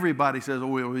 And everybody says, oh,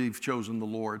 we've chosen the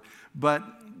Lord. But,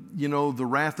 the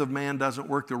wrath of man doesn't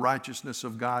work the righteousness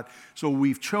of God. So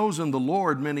we've chosen the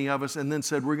Lord, many of us, and then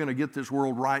said we're going to get this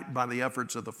world right by the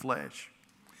efforts of the flesh.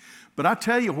 But I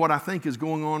tell you what I think is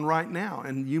going on right now.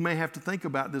 And you may have to think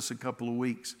about this a couple of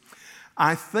weeks.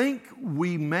 I think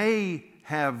we may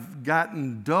have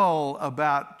gotten dull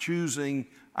about choosing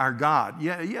our God.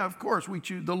 Yeah, of course, we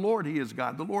choose the Lord, He is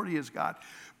God. The Lord, He is God.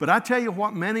 But I tell you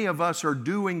what many of us are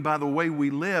doing by the way we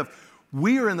live.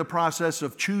 We are in the process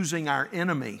of choosing our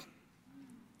enemy.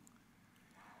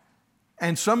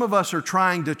 And some of us are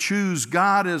trying to choose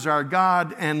God as our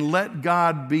God and let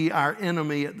God be our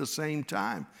enemy at the same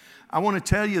time. I want to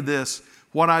tell you this.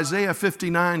 What Isaiah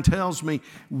 59 tells me,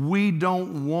 we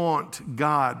don't want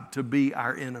God to be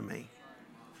our enemy.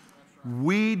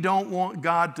 We don't want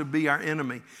God to be our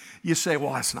enemy. You say,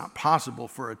 well, that's not possible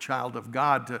for a child of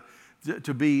God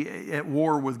to be at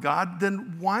war with God.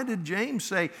 Then why did James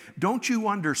say, don't you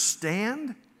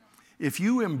understand? If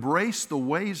you embrace the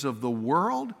ways of the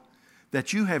world,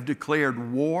 that you have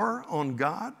declared war on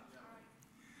God?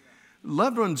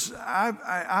 Loved ones,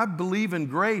 I believe in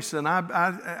grace, and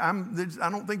I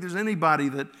don't think there's anybody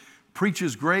that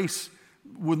preaches grace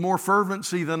with more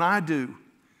fervency than I do.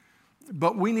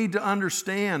 But we need to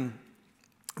understand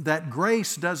that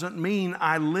grace doesn't mean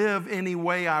I live any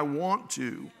way I want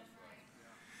to.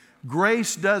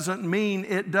 Grace doesn't mean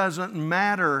it doesn't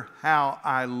matter how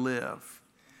I live.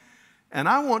 And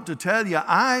I want to tell you,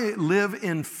 I live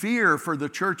in fear for the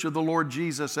church of the Lord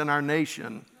Jesus and our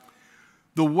nation.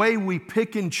 The way we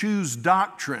pick and choose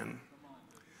doctrine,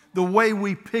 the way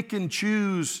we pick and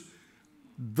choose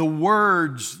the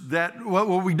words that,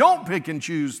 well, we don't pick and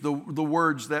choose the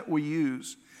words that we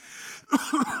use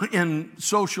in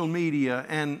social media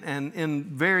and in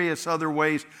various other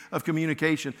ways of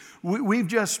communication.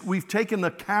 We've taken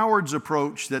the coward's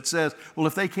approach that says, well,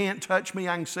 if they can't touch me,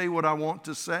 I can say what I want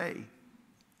to say.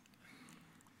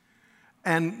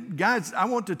 And guys, I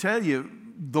want to tell you,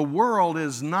 the world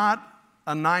is not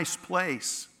a nice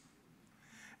place.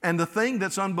 And the thing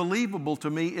that's unbelievable to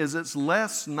me is it's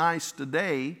less nice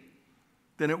today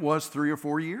than it was 3 or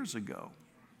 4 years ago.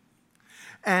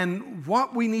 And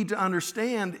what we need to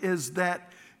understand is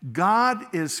that God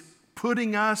is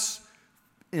putting us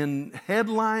in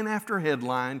headline after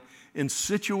headline, in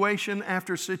situation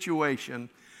after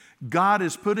situation. God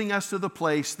is putting us to the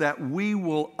place that we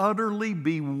will utterly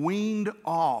be weaned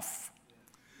off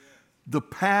the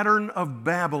pattern of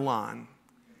Babylon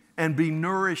and be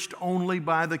nourished only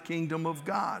by the kingdom of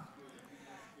God.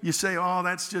 You say, oh,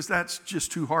 that's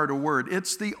just too hard a word.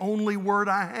 It's the only word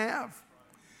I have.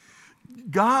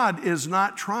 God is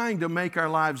not trying to make our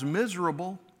lives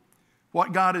miserable.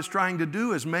 What God is trying to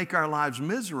do is make our lives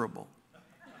miserable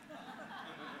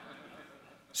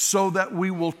so that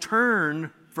we will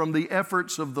turn from the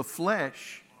efforts of the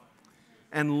flesh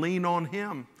and lean on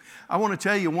Him. I want to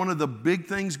tell you, one of the big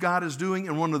things God is doing,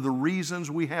 and one of the reasons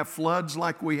we have floods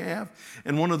like we have,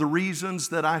 and one of the reasons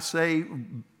that I say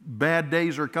bad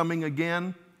days are coming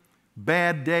again,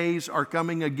 bad days are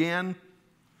coming again.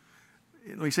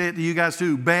 Let me say it to you guys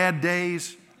too. Bad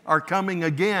days are coming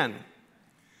again.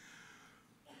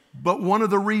 But one of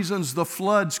the reasons the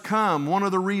floods come, one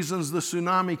of the reasons the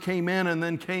tsunami came in and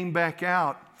then came back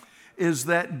out, is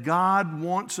that God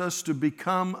wants us to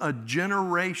become a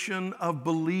generation of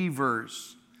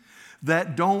believers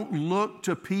that don't look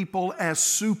to people as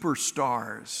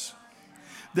superstars,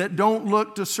 that don't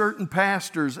look to certain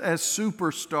pastors as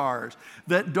superstars,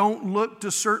 that don't look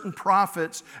to certain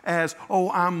prophets as, oh,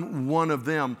 I'm one of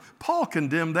them. Paul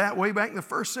condemned that way back in the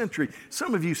first century.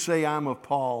 Some of you say I'm of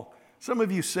Paul. Some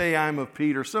of you say I'm of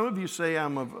Peter. Some of you say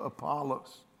I'm of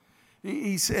Apollos.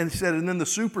 He said, and then the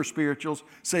super spirituals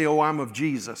say, oh, I'm of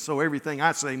Jesus, so everything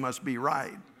I say must be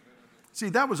right. See,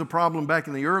 that was a problem back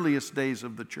in the earliest days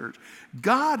of the church.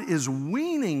 God is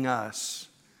weaning us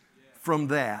from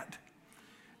that.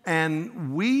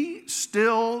 And we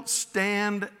still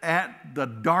stand at the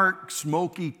dark,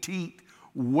 smoky teat,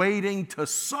 waiting to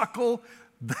suckle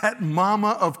that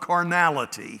mama of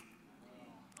carnality.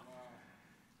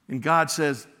 And God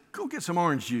says, go get some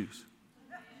orange juice.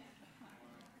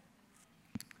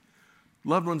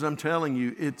 Loved ones, I'm telling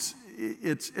you, it's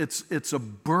a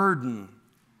burden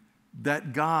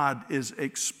that God is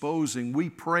exposing.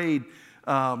 We prayed,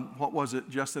 what was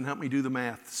it, Justin, help me do the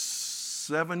math,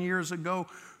 7 years ago,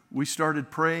 we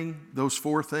started praying those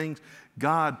 4 things.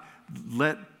 God,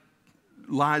 let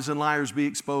lies and liars be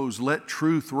exposed. Let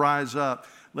truth rise up.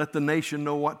 Let the nation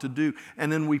know what to do.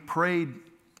 And then we prayed,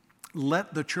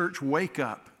 let the church wake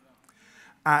up.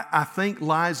 I think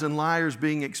lies and liars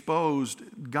being exposed,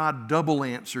 God double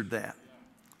answered that.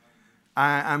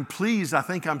 I'm pleased. I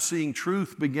think I'm seeing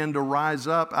truth begin to rise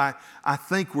up. I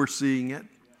think we're seeing it.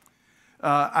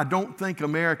 I don't think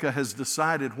America has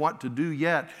decided what to do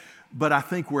yet, but I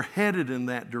think we're headed in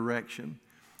that direction.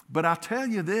 But I'll tell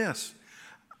you this,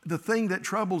 the thing that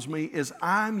troubles me is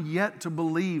I'm yet to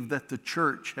believe that the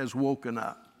church has woken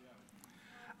up.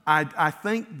 I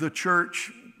think the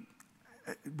church,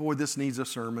 boy, this needs a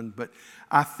sermon, but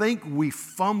I think we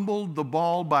fumbled the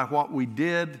ball by what we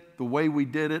did, the way we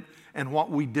did it, and what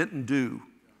we didn't do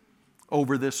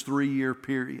over this 3-year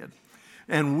period.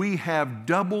 And we have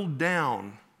doubled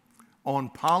down on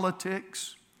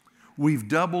politics. We've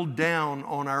doubled down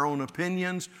on our own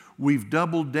opinions. We've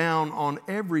doubled down on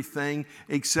everything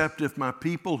except if my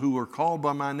people who are called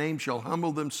by my name shall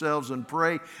humble themselves and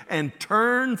pray and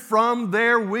turn from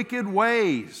their wicked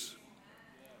ways.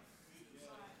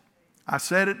 I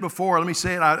said it before. Let me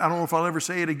say it. I don't know if I'll ever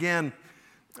say it again.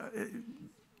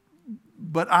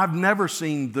 But I've never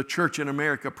seen the church in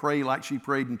America pray like she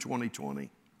prayed in 2020.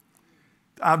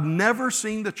 I've never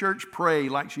seen the church pray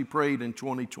like she prayed in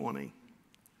 2020.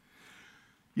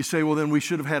 You say, well, then we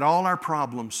should have had all our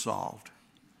problems solved.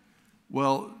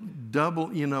 Well,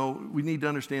 we need to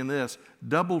understand this.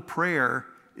 Double prayer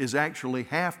is actually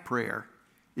half prayer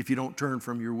if you don't turn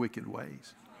from your wicked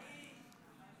ways.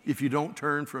 If you don't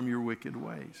turn from your wicked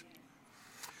ways.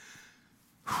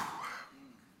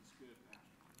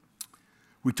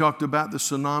 We talked about the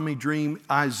tsunami dream.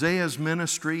 Isaiah's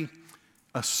ministry,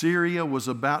 Assyria was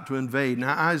about to invade.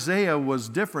 Now, Isaiah was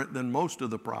different than most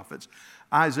of the prophets.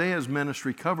 Isaiah's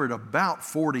ministry covered about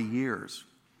 40 years.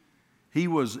 There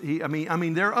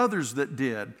are others that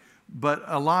did, but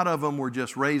a lot of them were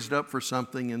just raised up for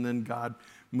something and then God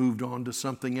moved on to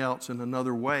something else in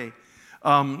another way.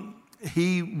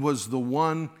 He was the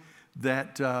one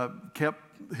that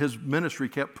his ministry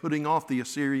kept putting off the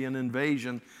Assyrian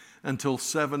invasion until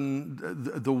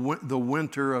the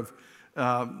winter of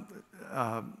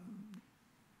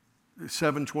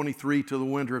 723 to the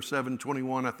winter of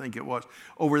 721, I think it was.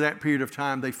 Over that period of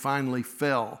time, they finally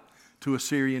fell to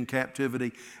Assyrian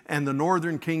captivity. And the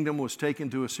northern kingdom was taken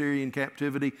to Assyrian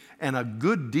captivity, and a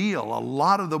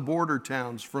lot of the border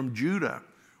towns from Judah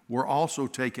were also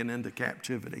taken into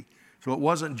captivity. So it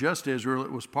wasn't just Israel,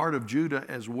 it was part of Judah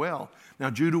as well. Now,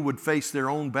 Judah would face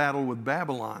their own battle with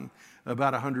Babylon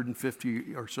about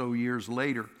 150 or so years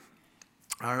later,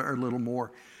 or a little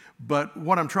more. But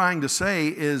what I'm trying to say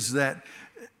is that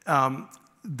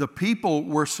the people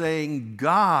were saying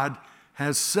God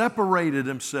has separated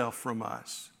himself from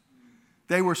us.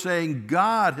 They were saying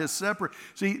God has separated.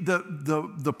 See,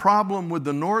 the problem with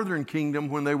the northern kingdom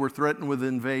when they were threatened with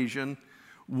invasion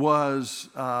was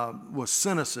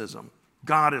cynicism.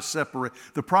 God is separate.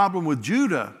 The problem with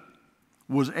Judah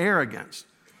was arrogance.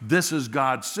 This is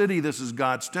God's city. This is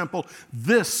God's temple.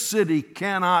 This city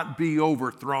cannot be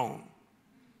overthrown.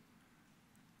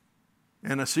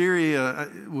 And Assyria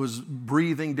was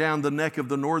breathing down the neck of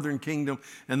the northern kingdom,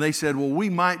 and they said, well,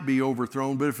 we might be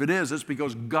overthrown, but if it is, it's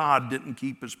because God didn't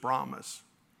keep his promise.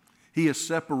 He has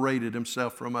separated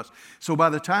himself from us. So by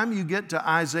the time you get to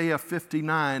Isaiah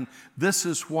 59, this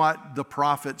is what the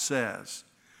prophet says.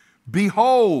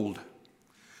 Behold,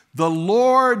 the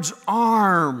Lord's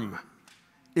arm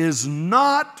is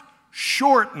not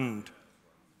shortened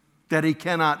that he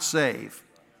cannot save,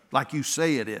 like you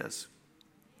say it is.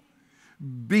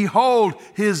 Behold,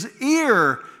 his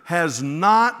ear has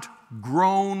not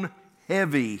grown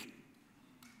heavy,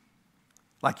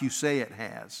 like you say it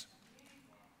has,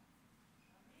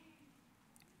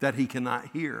 that he cannot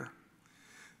hear.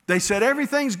 They said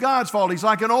everything's God's fault. He's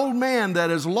like an old man that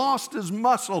has lost his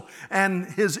muscle and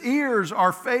his ears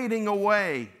are fading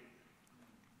away.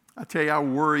 I tell you, I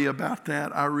worry about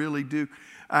that. I really do.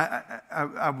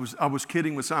 I was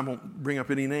kidding with some. I won't bring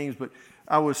up any names, but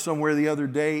I was somewhere the other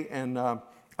day and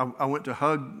I went to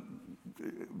hug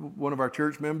one of our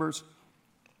church members,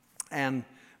 and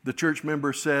the church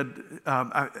member said,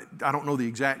 I don't know the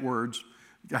exact words.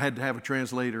 I had to have a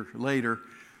translator later,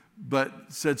 but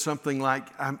said something like,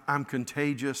 I'm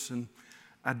contagious and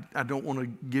I don't want to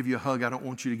give you a hug. I don't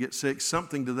want you to get sick.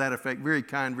 Something to that effect. Very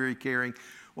kind, very caring.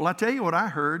 Well, I tell you what I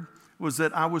heard was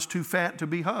that I was too fat to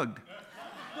be hugged.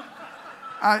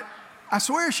 I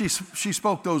swear she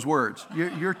spoke those words.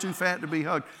 You're too fat to be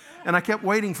hugged. And I kept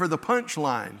waiting for the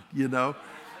punchline, you know.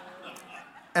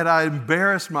 And I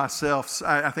embarrassed myself.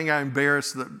 I think I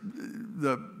embarrassed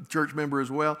the church member as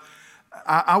well.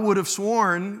 I would have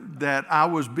sworn that I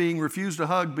was being refused a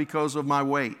hug because of my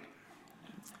weight.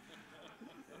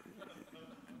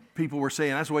 People were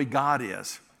saying that's the way God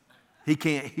is. He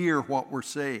can't hear what we're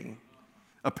saying.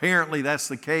 Apparently that's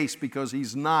the case because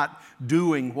he's not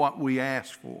doing what we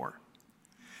ask for.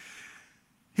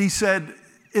 He said,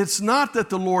 it's not that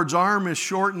the Lord's arm is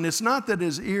shortened. It's not that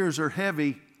his ears are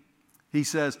heavy. He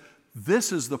says,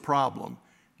 this is the problem.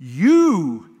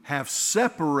 You have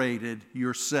separated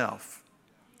yourself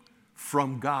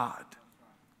from God.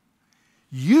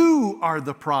 You are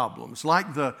the problems.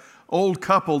 Like the old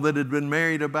couple that had been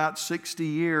married about 60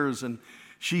 years and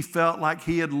she felt like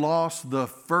he had lost the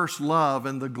first love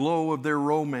and the glow of their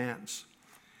romance.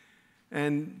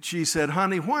 And she said,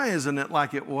 honey, why isn't it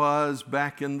like it was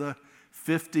back in the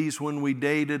 50s when we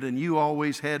dated and you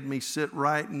always had me sit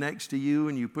right next to you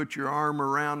and you put your arm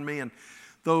around me and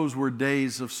those were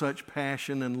days of such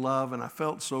passion and love and I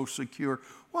felt so secure.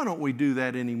 Why don't we do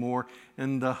that anymore?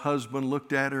 And the husband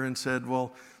looked at her and said,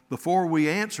 well, before we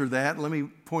answer that, let me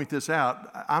point this out.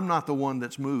 I'm not the one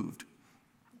that's moved.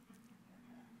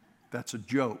 That's a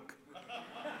joke.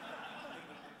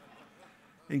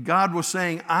 And God was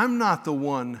saying, I'm not the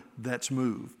one that's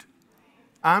moved.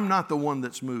 I'm not the one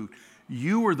that's moved.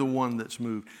 You are the one that's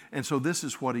moved. And so this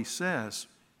is what he says.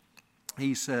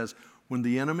 He says, when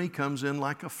the enemy comes in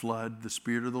like a flood, the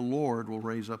Spirit of the Lord will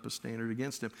raise up a standard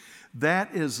against him.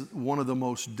 That is one of the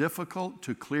most difficult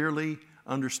to clearly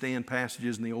understand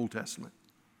passages in the Old Testament.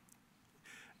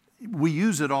 We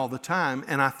use it all the time,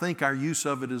 and I think our use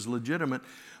of it is legitimate,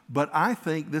 but I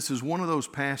think this is one of those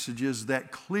passages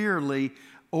that clearly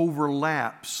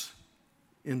overlaps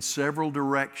in several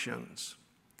directions.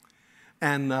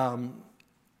 And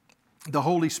the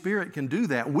Holy Spirit can do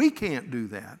that. We can't do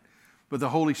that, but the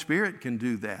Holy Spirit can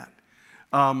do that.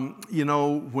 You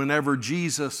know, whenever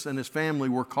Jesus and his family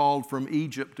were called from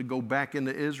Egypt to go back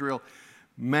into Israel,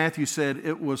 Matthew said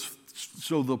it was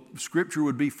so the scripture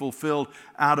would be fulfilled,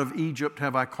 out of Egypt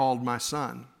have I called my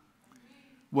son.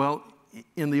 Well,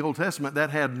 in the Old Testament, that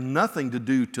had nothing to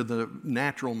do to the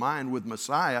natural mind with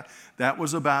Messiah. That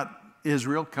was about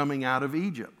Israel coming out of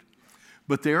Egypt.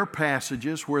 But there are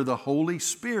passages where the Holy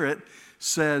Spirit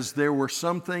says there were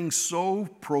some things so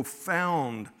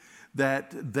profound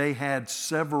that they had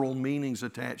several meanings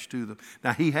attached to them.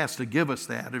 Now, he has to give us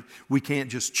that. We can't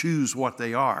just choose what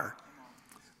they are.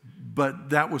 But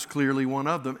that was clearly one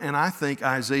of them. And I think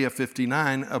Isaiah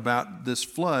 59 about this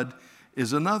flood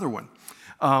is another one.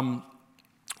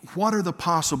 What are the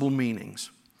possible meanings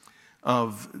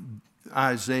of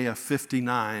Isaiah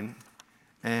 59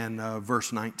 and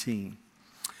verse 19?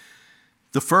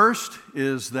 The first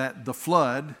is that the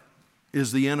flood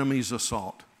is the enemy's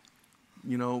assault.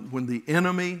 You know, when the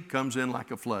enemy comes in like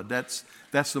a flood. That's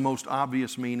the most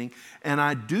obvious meaning. And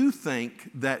I do think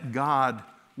that God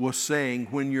was saying,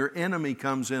 when your enemy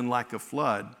comes in like a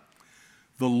flood,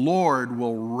 the Lord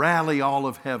will rally all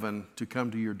of heaven to come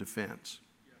to your defense.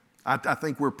 I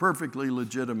think we're perfectly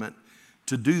legitimate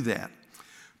to do that.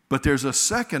 But there's a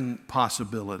second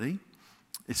possibility.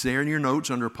 It's there in your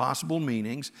notes under possible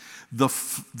meanings. The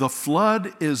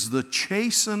flood is the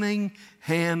chastening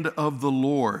hand of the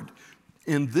Lord.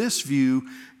 In this view,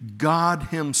 God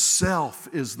himself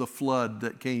is the flood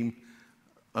that came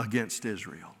against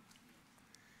Israel.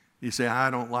 You say, I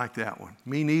don't like that one.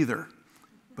 Me neither.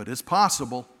 But it's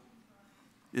possible.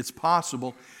 It's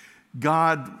possible.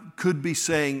 God could be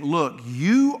saying, look,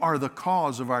 you are the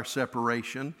cause of our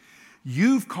separation.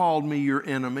 You've called me your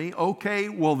enemy. Okay,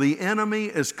 well, the enemy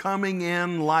is coming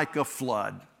in like a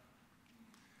flood.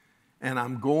 And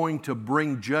I'm going to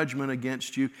bring judgment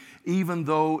against you, even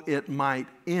though it might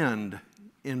end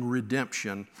in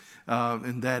redemption.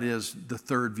 And that is the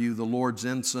third view. The Lord's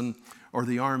ensign, or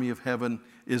the army of heaven,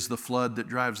 is the flood that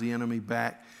drives the enemy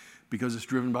back because it's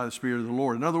driven by the Spirit of the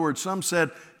Lord. In other words, some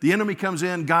said the enemy comes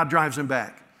in, God drives him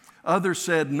back. Others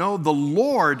said, no, the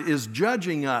Lord is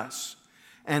judging us.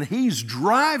 And he's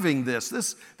driving this.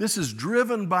 This is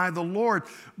driven by the Lord.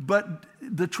 But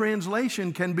the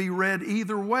translation can be read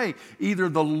either way. Either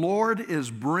the Lord is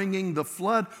bringing the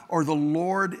flood or the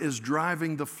Lord is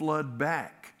driving the flood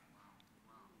back.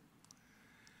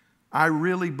 I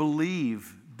really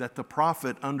believe that the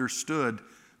prophet understood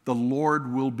the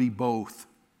Lord will be both.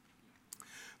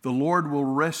 The Lord will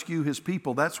rescue his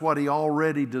people. That's what he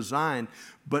already designed.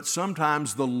 But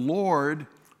sometimes the Lord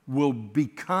will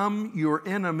become your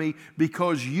enemy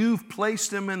because you've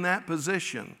placed him in that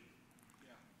position.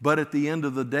 But at the end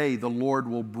of the day, the Lord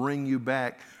will bring you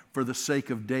back for the sake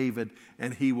of David,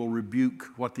 and he will rebuke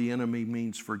what the enemy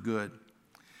means for good.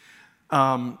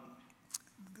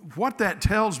 What that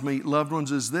tells me, loved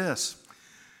ones, is this.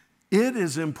 It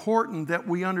is important that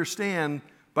we understand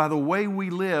by the way we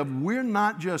live, we're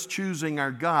not just choosing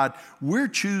our God, we're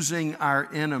choosing our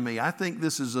enemy. I think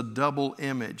this is a double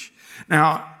image.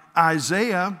 Now,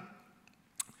 Isaiah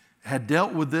had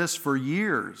dealt with this for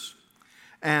years.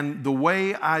 And the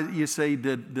way you say,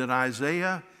 did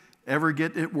Isaiah ever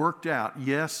get it worked out?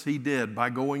 Yes, he did, by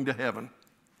going to heaven.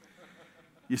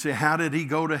 You say, how did he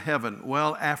go to heaven?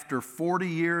 Well, after 40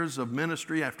 years of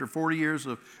ministry, after 40 years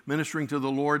of ministering to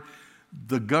the Lord,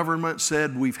 the government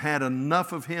said, we've had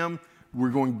enough of him. We're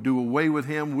going to do away with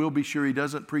him. We'll be sure he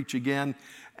doesn't preach again.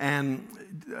 And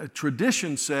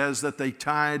tradition says that they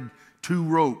tied 2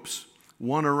 ropes,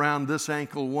 one around this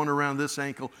ankle, one around this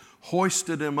ankle,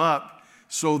 hoisted him up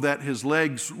so that his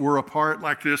legs were apart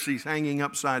like this. He's hanging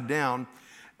upside down.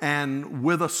 And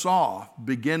with a saw,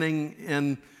 beginning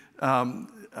in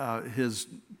his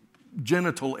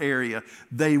genital area,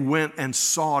 they went and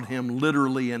sawed him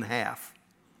literally in half.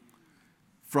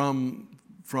 From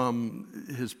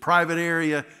his private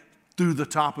area through the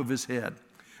top of his head.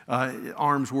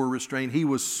 Arms were restrained. He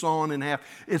was sawn in half.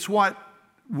 It's what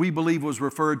we believe was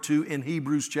referred to in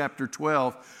Hebrews chapter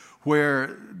 12,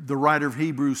 where the writer of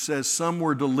Hebrews says some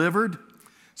were delivered,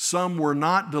 some were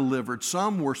not delivered,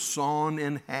 some were sawn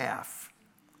in half.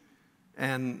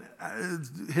 And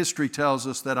history tells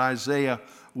us that Isaiah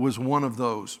was one of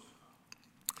those.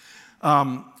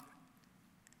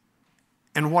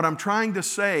 And what I'm trying to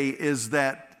say is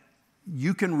that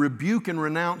you can rebuke and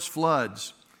renounce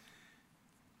floods.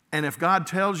 And if God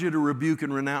tells you to rebuke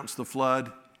and renounce the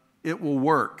flood, it will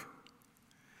work.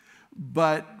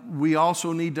 But we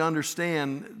also need to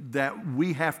understand that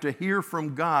we have to hear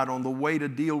from God on the way to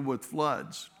deal with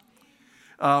floods.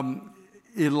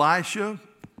 Elisha,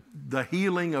 the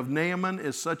healing of Naaman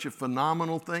is such a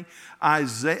phenomenal thing.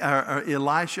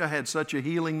 Elisha had such a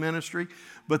healing ministry.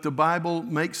 But the Bible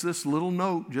makes this little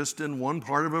note just in one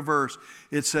part of a verse.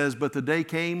 It says, but the day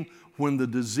came when the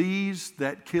disease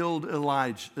that killed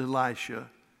Elisha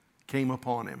came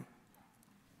upon him.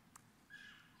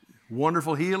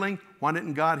 Wonderful healing. Why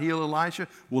didn't God heal Elisha?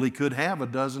 Well, he could have a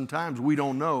dozen times. We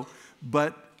don't know.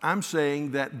 But I'm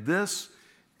saying that this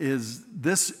is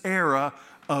this era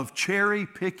of cherry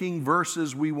picking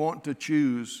verses we want to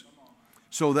choose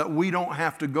so that we don't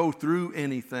have to go through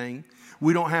anything.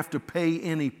 We don't have to pay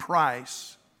any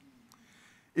price,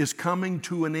 is coming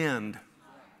to an end.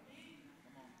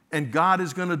 And God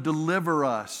is going to deliver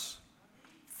us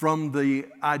from the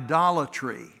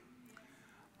idolatry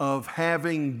of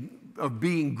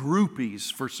being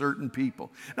groupies for certain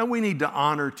people. Now, we need to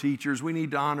honor teachers. We need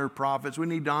to honor prophets. We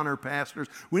need to honor pastors.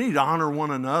 We need to honor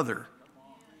one another.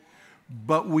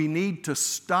 But we need to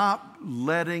stop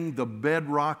letting the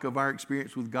bedrock of our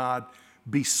experience with God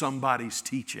be somebody's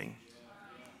teaching,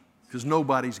 because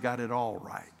nobody's got it all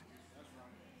right.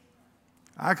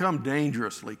 I come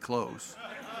dangerously close.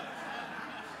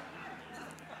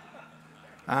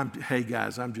 Hey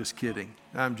guys, I'm just kidding.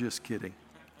 I'm just kidding.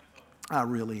 I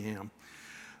really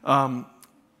am.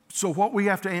 So what we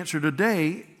have to answer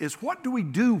today is, what do we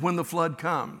do when the flood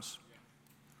comes?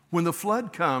 When the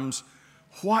flood comes,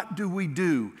 what do we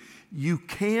do? You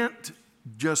can't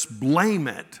just blame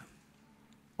it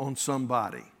on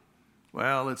somebody.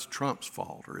 Well, it's Trump's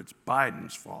fault, or it's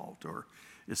Biden's fault, or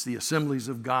it's the Assemblies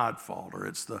of God fault, or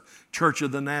it's the Church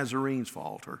of the Nazarenes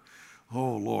fault, or,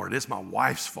 oh Lord, it's my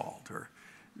wife's fault, or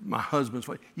my husband's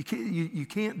fault. You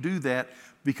can't do that,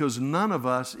 because none of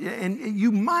us, and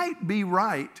you might be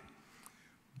right,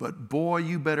 but boy,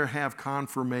 you better have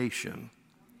confirmation.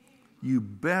 You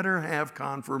better have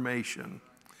confirmation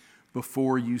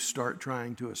before you start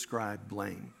trying to ascribe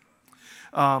blame.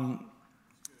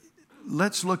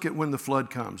 Let's look at when the flood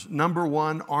comes. Number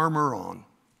one, armor on.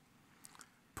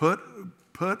 Put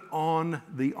on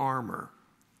the armor.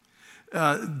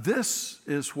 This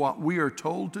is what we are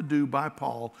told to do by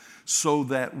Paul so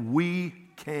that we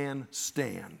can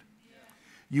stand.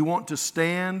 You want to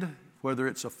stand, whether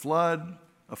it's a flood,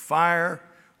 a fire,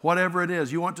 whatever it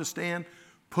is, you want to stand,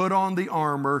 put on the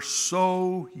armor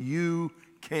so you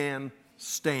can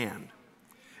stand.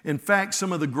 In fact,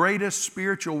 some of the greatest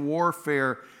spiritual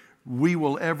warfare we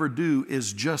will ever do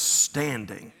is just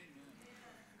standing.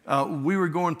 We were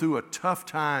going through a tough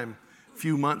time a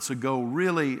few months ago,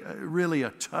 really a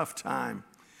tough time.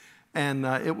 And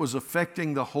it was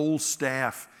affecting the whole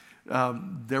staff.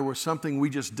 There was something we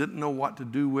just didn't know what to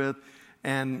do with.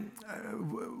 And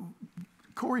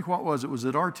Corey, what was it? Was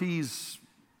it RT's?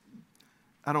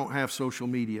 I don't have social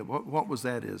media. What was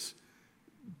that is?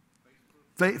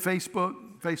 Facebook.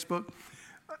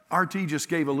 RT just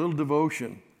gave a little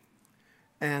devotion.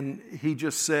 And he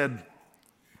just said,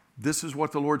 this is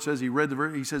what the Lord says. He read the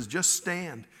verse. He says, just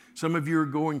stand. Some of you are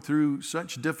going through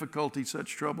such difficulty,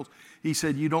 such troubles. He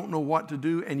said, you don't know what to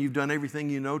do, and you've done everything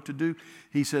you know to do.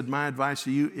 He said, my advice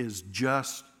to you is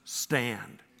just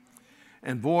stand.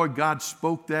 And boy, God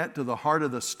spoke that to the heart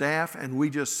of the staff, and we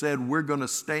just said, we're going to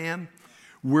stand.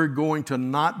 We're going to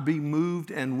not be moved,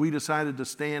 and we decided to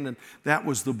stand, and that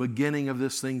was the beginning of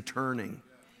this thing turning,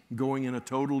 going in a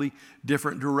totally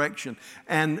different direction.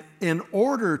 And in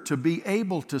order to be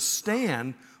able to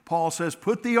stand, Paul says,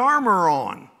 put the armor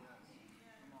on.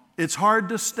 It's hard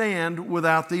to stand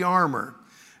without the armor.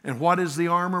 And what is the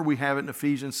armor? We have it in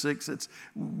Ephesians 6.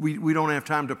 We don't have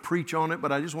time to preach on it,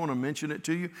 but I just want to mention it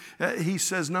to you. He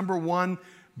says, number one,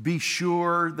 be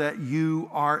sure that you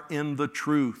are in the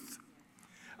truth.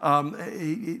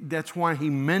 That's why he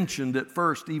mentioned it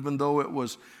first, even though it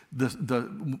was the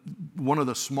one of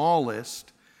the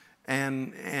smallest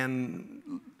and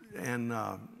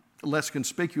less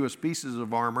conspicuous pieces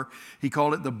of armor. He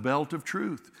called it the belt of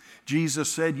truth. Jesus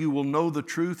said, you will know the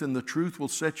truth, and the truth will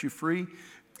set you free.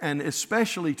 And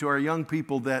especially to our young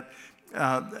people that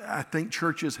I think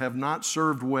churches have not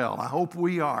served well. I hope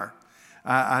we are.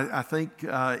 I think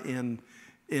in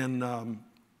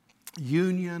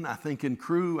Union, I think in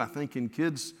Crew, I think in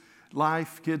Kids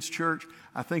Life, Kids Church,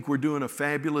 I think we're doing a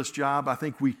fabulous job. I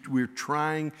think we're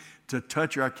trying to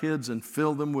touch our kids and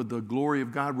fill them with the glory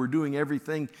of God. We're doing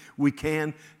everything we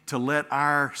can to let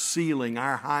our ceiling,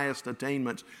 our highest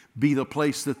attainments, be the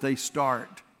place that they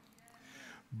start.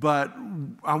 But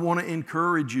I want to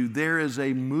encourage you, there is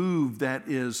a move that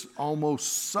is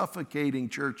almost suffocating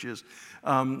churches,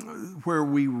 where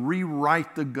we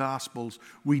rewrite the Gospels,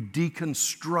 we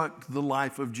deconstruct the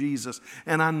life of Jesus.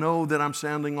 And I know that I'm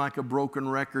sounding like a broken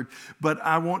record, but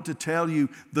I want to tell you,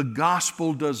 the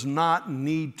Gospel does not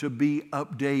need to be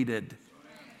updated.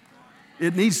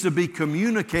 It needs to be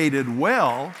communicated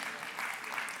well.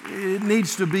 It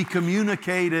needs to be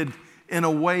communicated in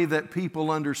a way that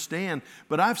people understand.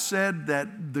 But I've said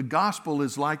that the gospel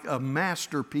is like a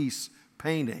masterpiece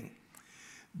painting.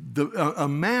 A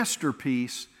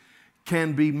masterpiece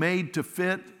can be made to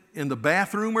fit in the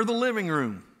bathroom or the living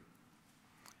room,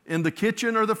 in the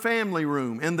kitchen or the family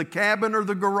room, in the cabin or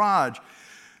the garage,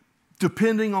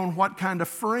 depending on what kind of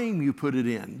frame you put it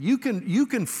in. You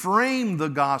can frame the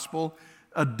gospel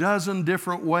a dozen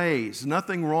different ways.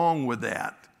 Nothing wrong with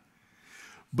that.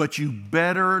 But you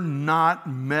better not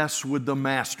mess with the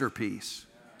masterpiece.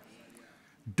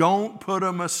 Don't put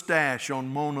a mustache on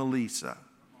Mona Lisa.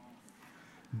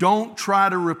 Don't try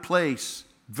to replace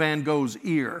Van Gogh's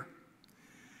ear.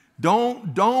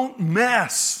 Don't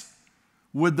mess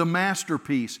with the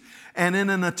masterpiece. And in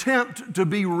an attempt to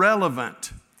be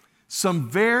relevant, Some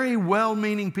very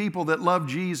well-meaning people that love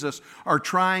Jesus are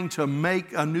trying to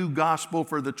make a new gospel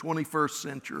for the 21st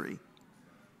century.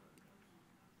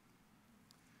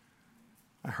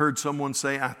 I heard someone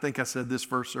say, I think I said this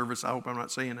first service, I hope I'm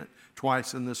not saying it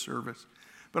twice in this service,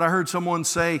 but I heard someone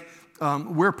say,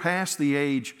 we're past the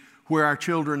age where our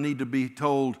children need to be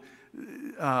told,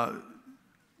 I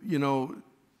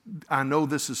know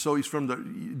this is so, he's from the,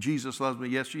 Jesus loves me,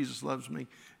 yes, Jesus loves me,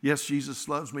 yes, Jesus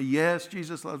loves me, yes,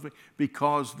 Jesus loves me,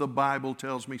 because the Bible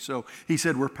tells me so. He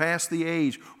said we're past the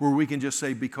age where we can just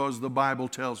say, because the Bible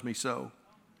tells me so.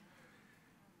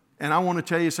 And I want to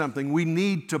tell you something. We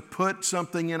need to put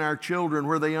something in our children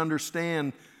where they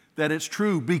understand that it's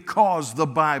true because the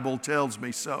Bible tells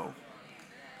me so.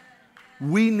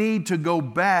 We need to go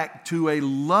back to a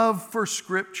love for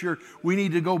Scripture. We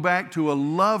need to go back to a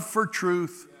love for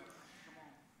truth.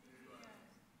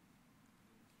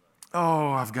 Oh,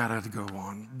 I've got to go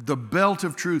on. The belt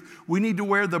of truth. We need to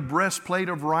wear the breastplate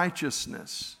of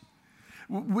righteousness.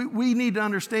 We need to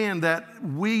understand that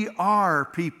we are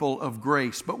people of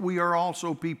grace, but we are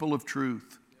also people of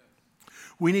truth.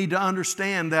 We need to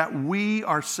understand that we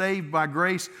are saved by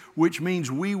grace, which means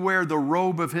we wear the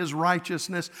robe of His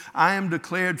righteousness. I am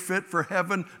declared fit for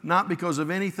heaven, not because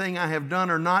of anything I have done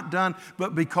or not done,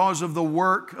 but because of the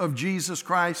work of Jesus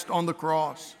Christ on the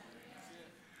cross.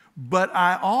 But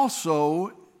I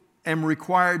also am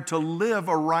required to live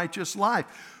a righteous life.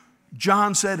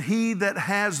 John said, he that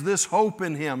has this hope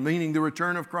in him, meaning the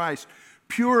return of Christ,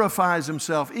 purifies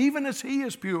himself, even as he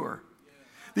is pure.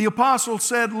 The apostle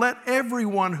said, let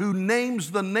everyone who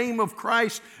names the name of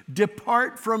Christ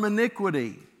depart from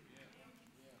iniquity.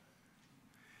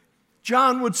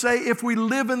 John would say, if we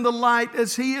live in the light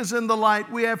as he is in the light,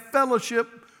 we have fellowship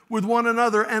with one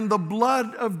another, and the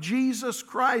blood of Jesus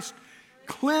Christ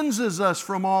cleanses us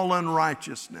from all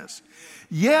unrighteousness.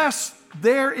 Yes,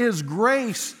 there is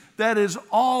grace that is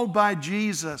all by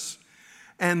Jesus,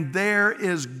 and there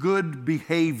is good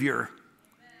behavior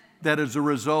that is a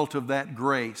result of that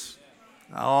grace.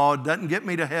 Oh, it doesn't get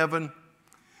me to heaven,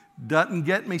 doesn't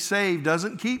get me saved,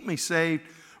 doesn't keep me saved,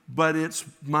 but it's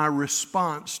my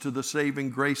response to the saving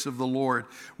grace of the Lord.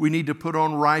 We need to put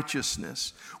on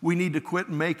righteousness. We need to quit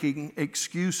making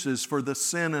excuses for the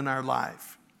sin in our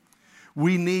life.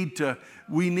 We need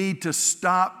to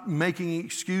stop making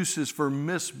excuses for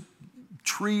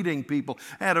mistreating people.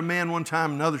 I had a man one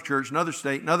time, another church, another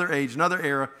state, another age, another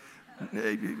era.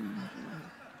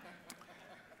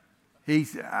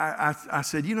 I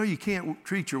said, you can't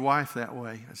treat your wife that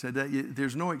way. I said,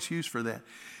 there's no excuse for that.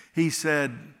 He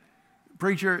said,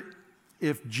 preacher,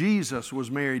 if Jesus was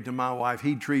married to my wife,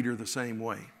 he'd treat her the same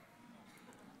way.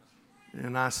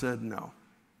 And I said, no,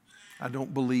 I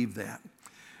don't believe that.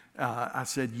 I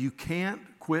said, you can't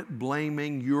quit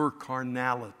blaming your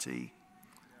carnality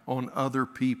on other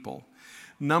people.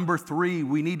 Number 3,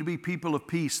 we need to be people of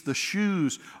peace. The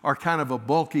shoes are kind of a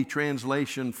bulky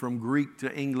translation from Greek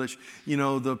to English.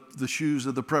 The shoes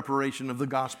of the preparation of the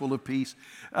gospel of peace.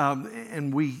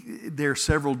 And there are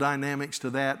several dynamics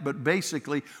to that. But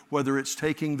basically, whether it's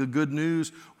taking the good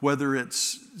news, whether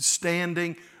it's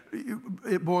standing,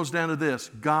 it boils down to this.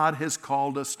 God has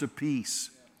called us to peace.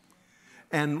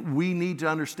 And we need to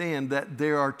understand that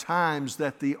there are times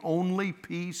that the only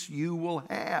peace you will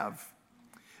have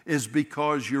is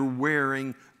because you're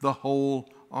wearing the whole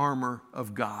armor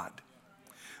of God.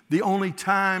 There will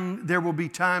be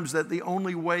times that the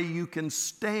only way you can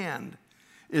stand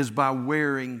is by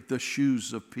wearing the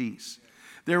shoes of peace.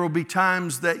 There will be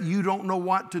times that you don't know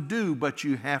what to do, but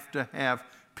you have to have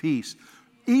peace.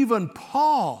 Even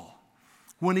Paul,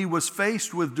 when he was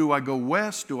faced with, do I go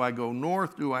west, do I go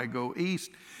north, do I go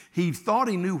east? He thought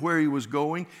he knew where he was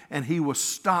going, and he was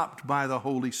stopped by the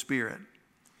Holy Spirit.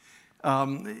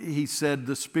 He said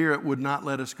the Spirit would not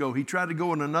let us go. He tried to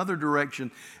go in another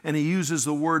direction, and he uses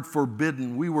the word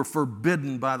forbidden. We were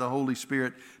forbidden by the Holy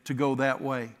Spirit to go that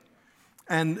way.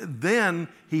 And then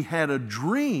he had a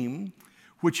dream,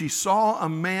 which he saw a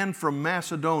man from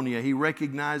Macedonia. He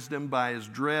recognized him by his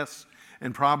dress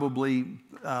and probably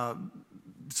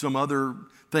some other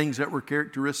things that were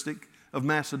characteristic of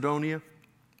Macedonia.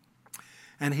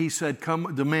 And he said,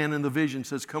 the man in the vision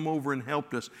says, come over and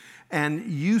help us. And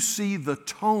you see the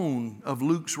tone of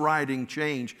Luke's writing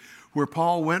change, where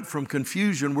Paul went from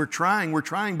confusion, we're trying,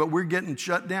 but we're getting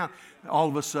shut down. All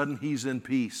of a sudden, he's in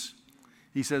peace.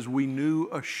 He says, we knew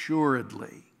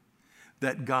assuredly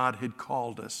that God had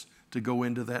called us to go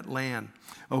into that land.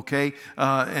 Okay?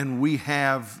 And we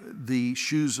have the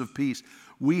shoes of peace.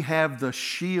 We have the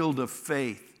shield of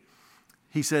faith.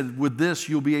 He said, with this,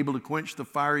 you'll be able to quench the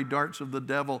fiery darts of the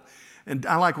devil. And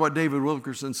I like what David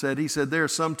Wilkerson said. He said, there are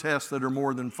some tests that are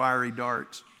more than fiery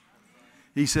darts.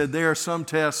 He said, there are some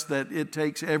tests that it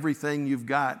takes everything you've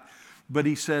got. But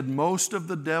he said, most of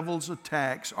the devil's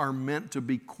attacks are meant to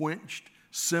be quenched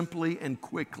simply and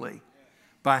quickly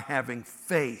by having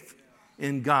faith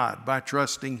in God, by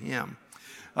trusting Him.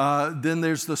 Then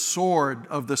there's the sword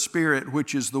of the Spirit,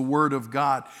 which is the Word of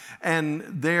God. And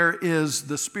there is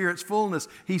the Spirit's fullness.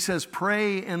 He says,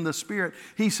 pray in the Spirit.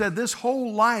 He said this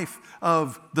whole life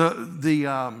of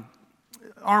the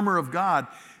armor of God,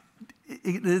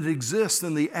 it exists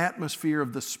in the atmosphere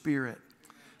of the Spirit.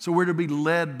 So we're to be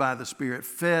led by the Spirit,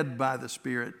 fed by the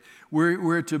Spirit.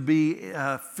 We're to be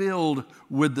filled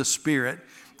with the Spirit.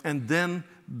 And then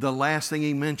the last thing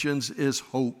he mentions is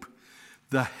hope.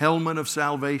 The helmet of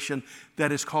salvation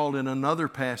that is called in another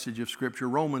passage of Scripture,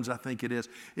 Romans I think it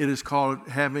is called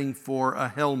having for a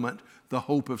helmet the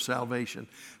hope of salvation.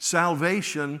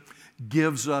 Salvation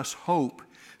gives us hope.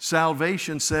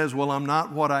 Salvation says, well, I'm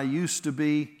not what I used to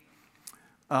be,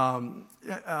 and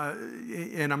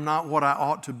I'm not what I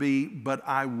ought to be, but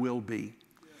I will be.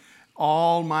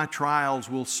 All my trials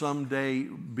will someday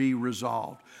be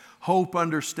resolved. Hope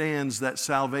understands that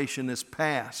salvation is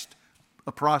past,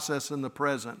 a process in the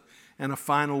present, and a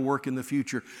final work in the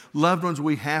future. Loved ones,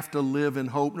 we have to live in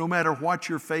hope. No matter what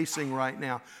you're facing right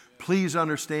now, please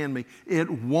understand me. It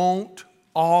won't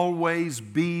always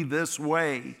be this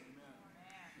way.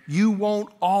 You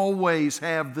won't always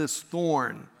have this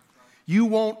thorn. You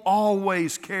won't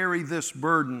always carry this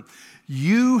burden.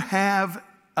 You have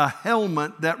a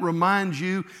helmet that reminds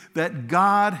you that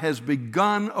God has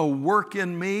begun a work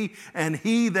in me, and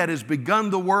He that has begun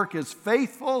the work is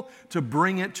faithful to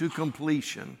bring it to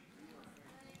completion.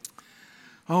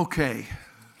 Okay.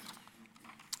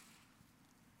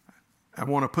 I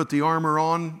want to put the armor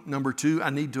on. Number 2, I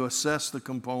need to assess the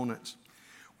components.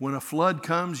 When a flood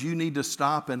comes, you need to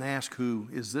stop and ask who?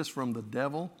 Is this from the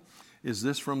devil? Is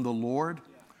this from the Lord?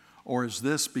 Or is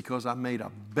this because I made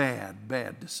a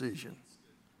bad decision?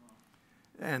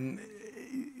 And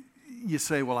you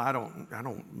say, well, I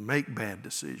don't make bad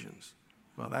decisions.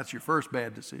 Well, that's your first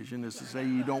bad decision, is to say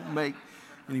you don't make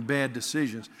any bad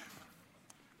decisions.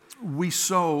 We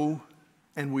sow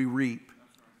and we reap.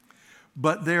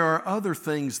 But there are other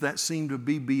things that seem to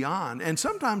be beyond. And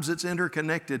sometimes it's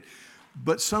interconnected,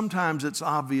 but sometimes it's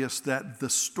obvious that the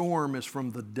storm is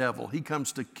from the devil. He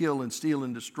comes to kill and steal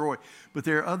and destroy. But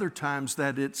there are other times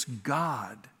that it's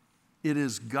God. It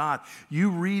is God. You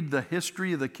read the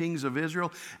history of the kings of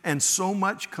Israel, and so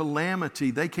much calamity,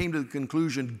 they came to the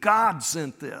conclusion God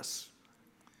sent this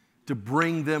to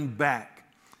bring them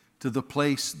back to the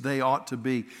place they ought to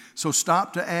be. So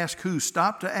stop to ask who.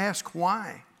 Stop to ask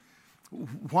why.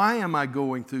 Why am I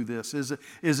going through this? Is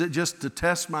it just to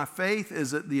test my faith?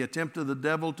 Is it the attempt of the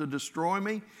devil to destroy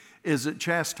me? Is it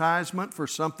chastisement for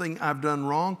something I've done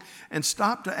wrong? And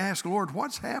stop to ask, Lord,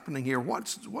 what's happening here?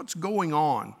 What's going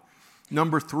on?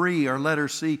 Number 3, or letter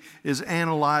C, is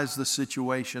analyze the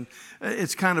situation.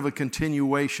 It's kind of a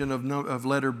continuation of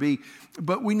letter B.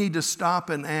 But we need to stop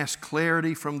and ask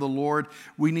clarity from the Lord.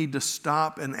 We need to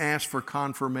stop and ask for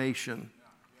confirmation.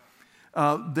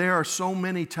 There are so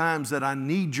many times that I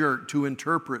knee-jerk to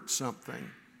interpret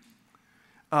something.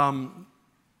 I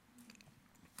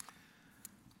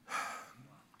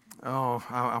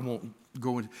won't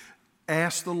go into.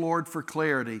 Ask the Lord for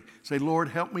clarity. Say, Lord,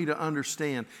 help me to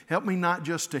understand. Help me not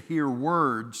just to hear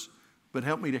words, but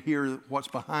help me to hear what's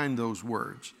behind those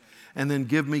words. And then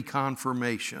give me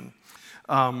confirmation.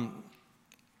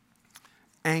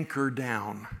 Anchor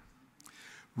down.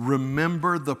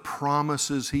 Remember the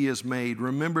promises He has made.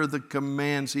 Remember the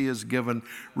commands He has given.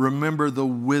 Remember the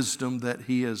wisdom that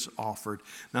He has offered.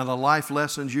 Now, the life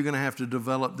lessons, you're going to have to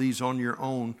develop these on your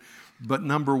own. But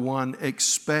number 1,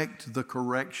 expect the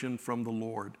correction from the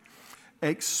Lord.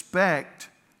 Expect,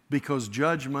 because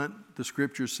judgment, the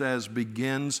Scripture says,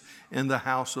 begins in the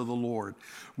house of the Lord.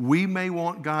 We may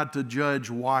want God to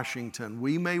judge Washington.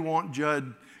 We may want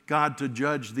God to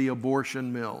judge the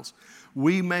abortion mills.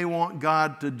 We may want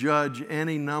God to judge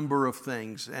any number of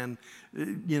things. And,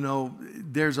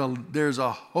 there's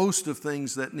a host of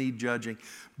things that need judging.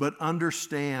 But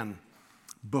understand,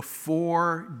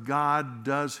 before God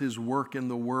does His work in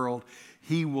the world,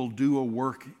 He will do a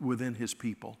work within His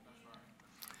people.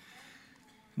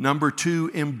 Number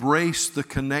 2, embrace the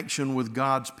connection with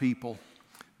God's people.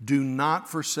 Do not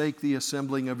forsake the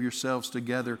assembling of yourselves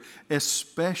together,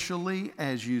 especially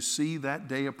as you see that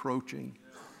day approaching.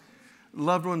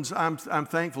 Loved ones, I'm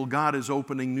thankful God is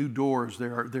opening new doors.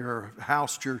 There are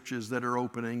house churches that are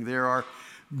opening. There are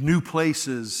new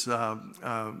places,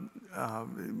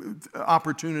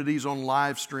 opportunities on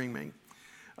live streaming.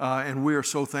 And we are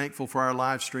so thankful for our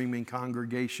live streaming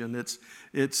congregation.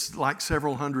 It's like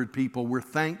several hundred people. We're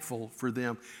thankful for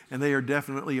them, and they are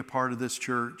definitely a part of this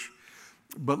church.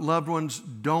 But loved ones,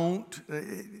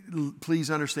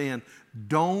 please understand,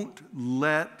 don't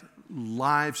let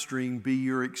live stream be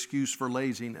your excuse for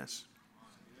laziness.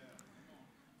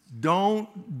 Don't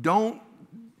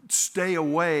stay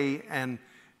away and,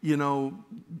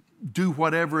 do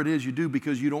whatever it is you do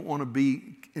because you don't want to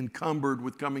be encumbered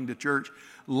with coming to church.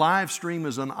 Live stream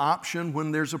is an option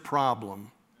when there's a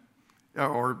problem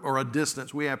or a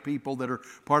distance. We have people that are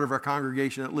part of our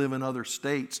congregation that live in other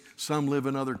states. Some live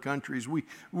in other countries.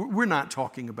 We're not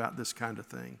talking about this kind of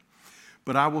thing.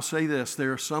 But I will say this,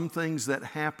 there are some things that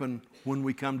happen when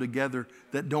we come together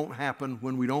that don't happen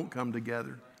when we don't come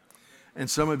together. And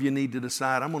some of you need to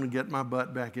decide, I'm going to get my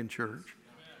butt back in church.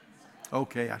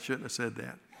 Okay, I shouldn't have said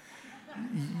that.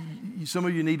 Some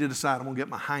of you need to decide, I'm going to get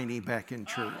my hiney back in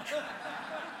church.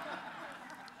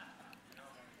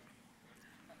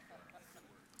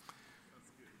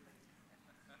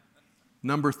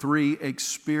 Number 3,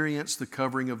 experience the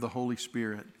covering of the Holy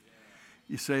Spirit.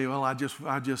 You say, well, I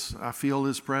feel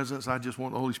His presence. I just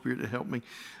want the Holy Spirit to help me.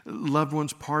 Loved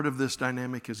ones, part of this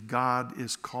dynamic is God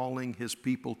is calling His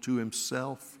people to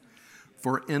Himself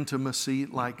for intimacy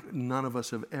like none of us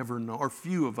have ever known, or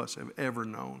few of us have ever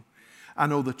known. I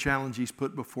know the challenge He's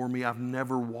put before me. I've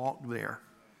never walked there,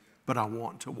 but I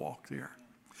want to walk there.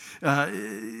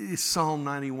 Psalm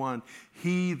 91,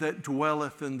 He that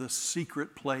dwelleth in the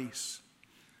secret place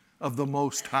of the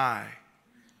Most High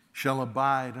shall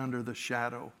abide under the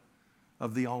shadow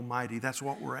of the Almighty. That's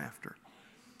what we're after.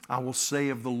 I will say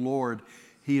of the Lord,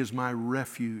 He is my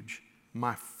refuge,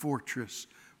 my fortress,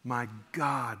 my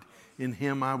God. In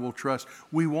Him I will trust.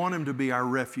 We want Him to be our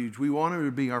refuge. We want Him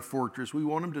to be our fortress. We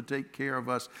want Him to take care of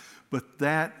us. But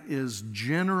that is,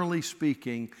 generally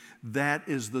speaking, that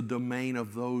is the domain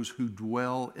of those who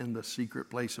dwell in the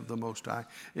secret place of the Most High.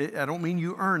 I don't mean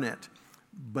you earn it,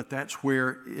 but that's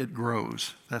where it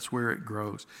grows. That's where it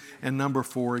grows. And number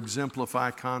 4,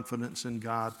 exemplify confidence in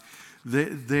God.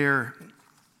 There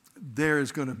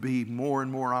is going to be more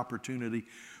and more opportunity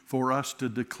for us to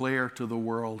declare to the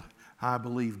world, I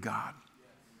believe God.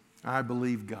 I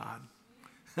believe God.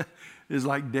 It's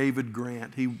like David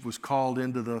Grant. He was called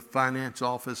into the finance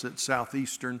office at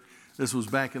Southeastern. This was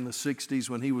back in the 60s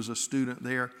when he was a student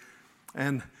there.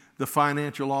 And the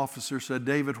financial officer said,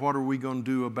 David, what are we going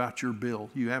to do about your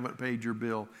bill? You haven't paid your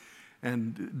bill.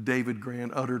 And David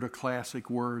Grant uttered a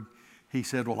classic word. He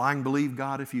said, well, I can believe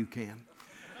God if you can.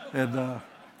 And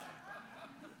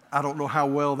I don't know how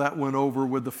well that went over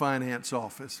with the finance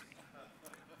office.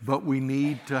 But we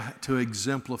need to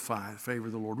exemplify the favor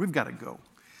of the Lord. We've got to go.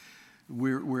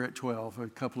 We're at 12, a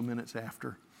couple of minutes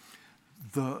after.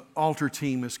 The altar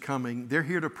team is coming. They're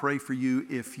here to pray for you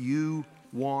if you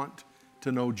want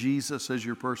to know Jesus as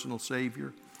your personal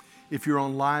Savior. If you're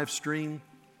on live stream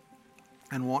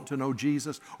and want to know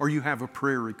Jesus, or you have a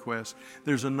prayer request,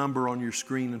 there's a number on your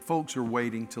screen, and folks are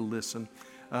waiting to listen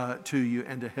to you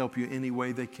and to help you any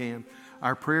way they can.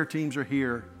 Our prayer teams are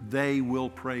here. They will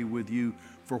pray with you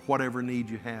for whatever need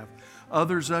you have.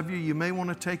 Others of you, you may want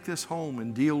to take this home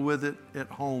and deal with it at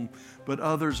home. But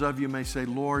others of you may say,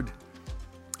 Lord,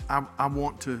 I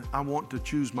want to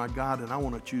choose my God and I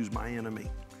want to choose my enemy.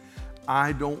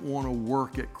 I don't want to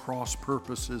work at cross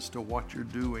purposes to what you're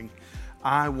doing.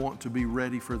 I want to be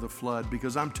ready for the flood,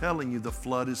 because I'm telling you, the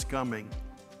flood is coming.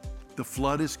 The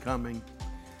flood is coming.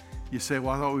 You say,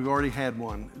 well, I thought we've already had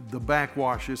one. The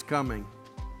backwash is coming.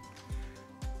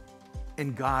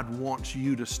 And God wants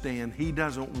you to stand. He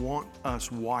doesn't want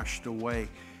us washed away.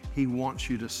 He wants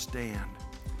you to stand.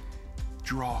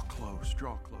 Draw close,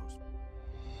 draw close.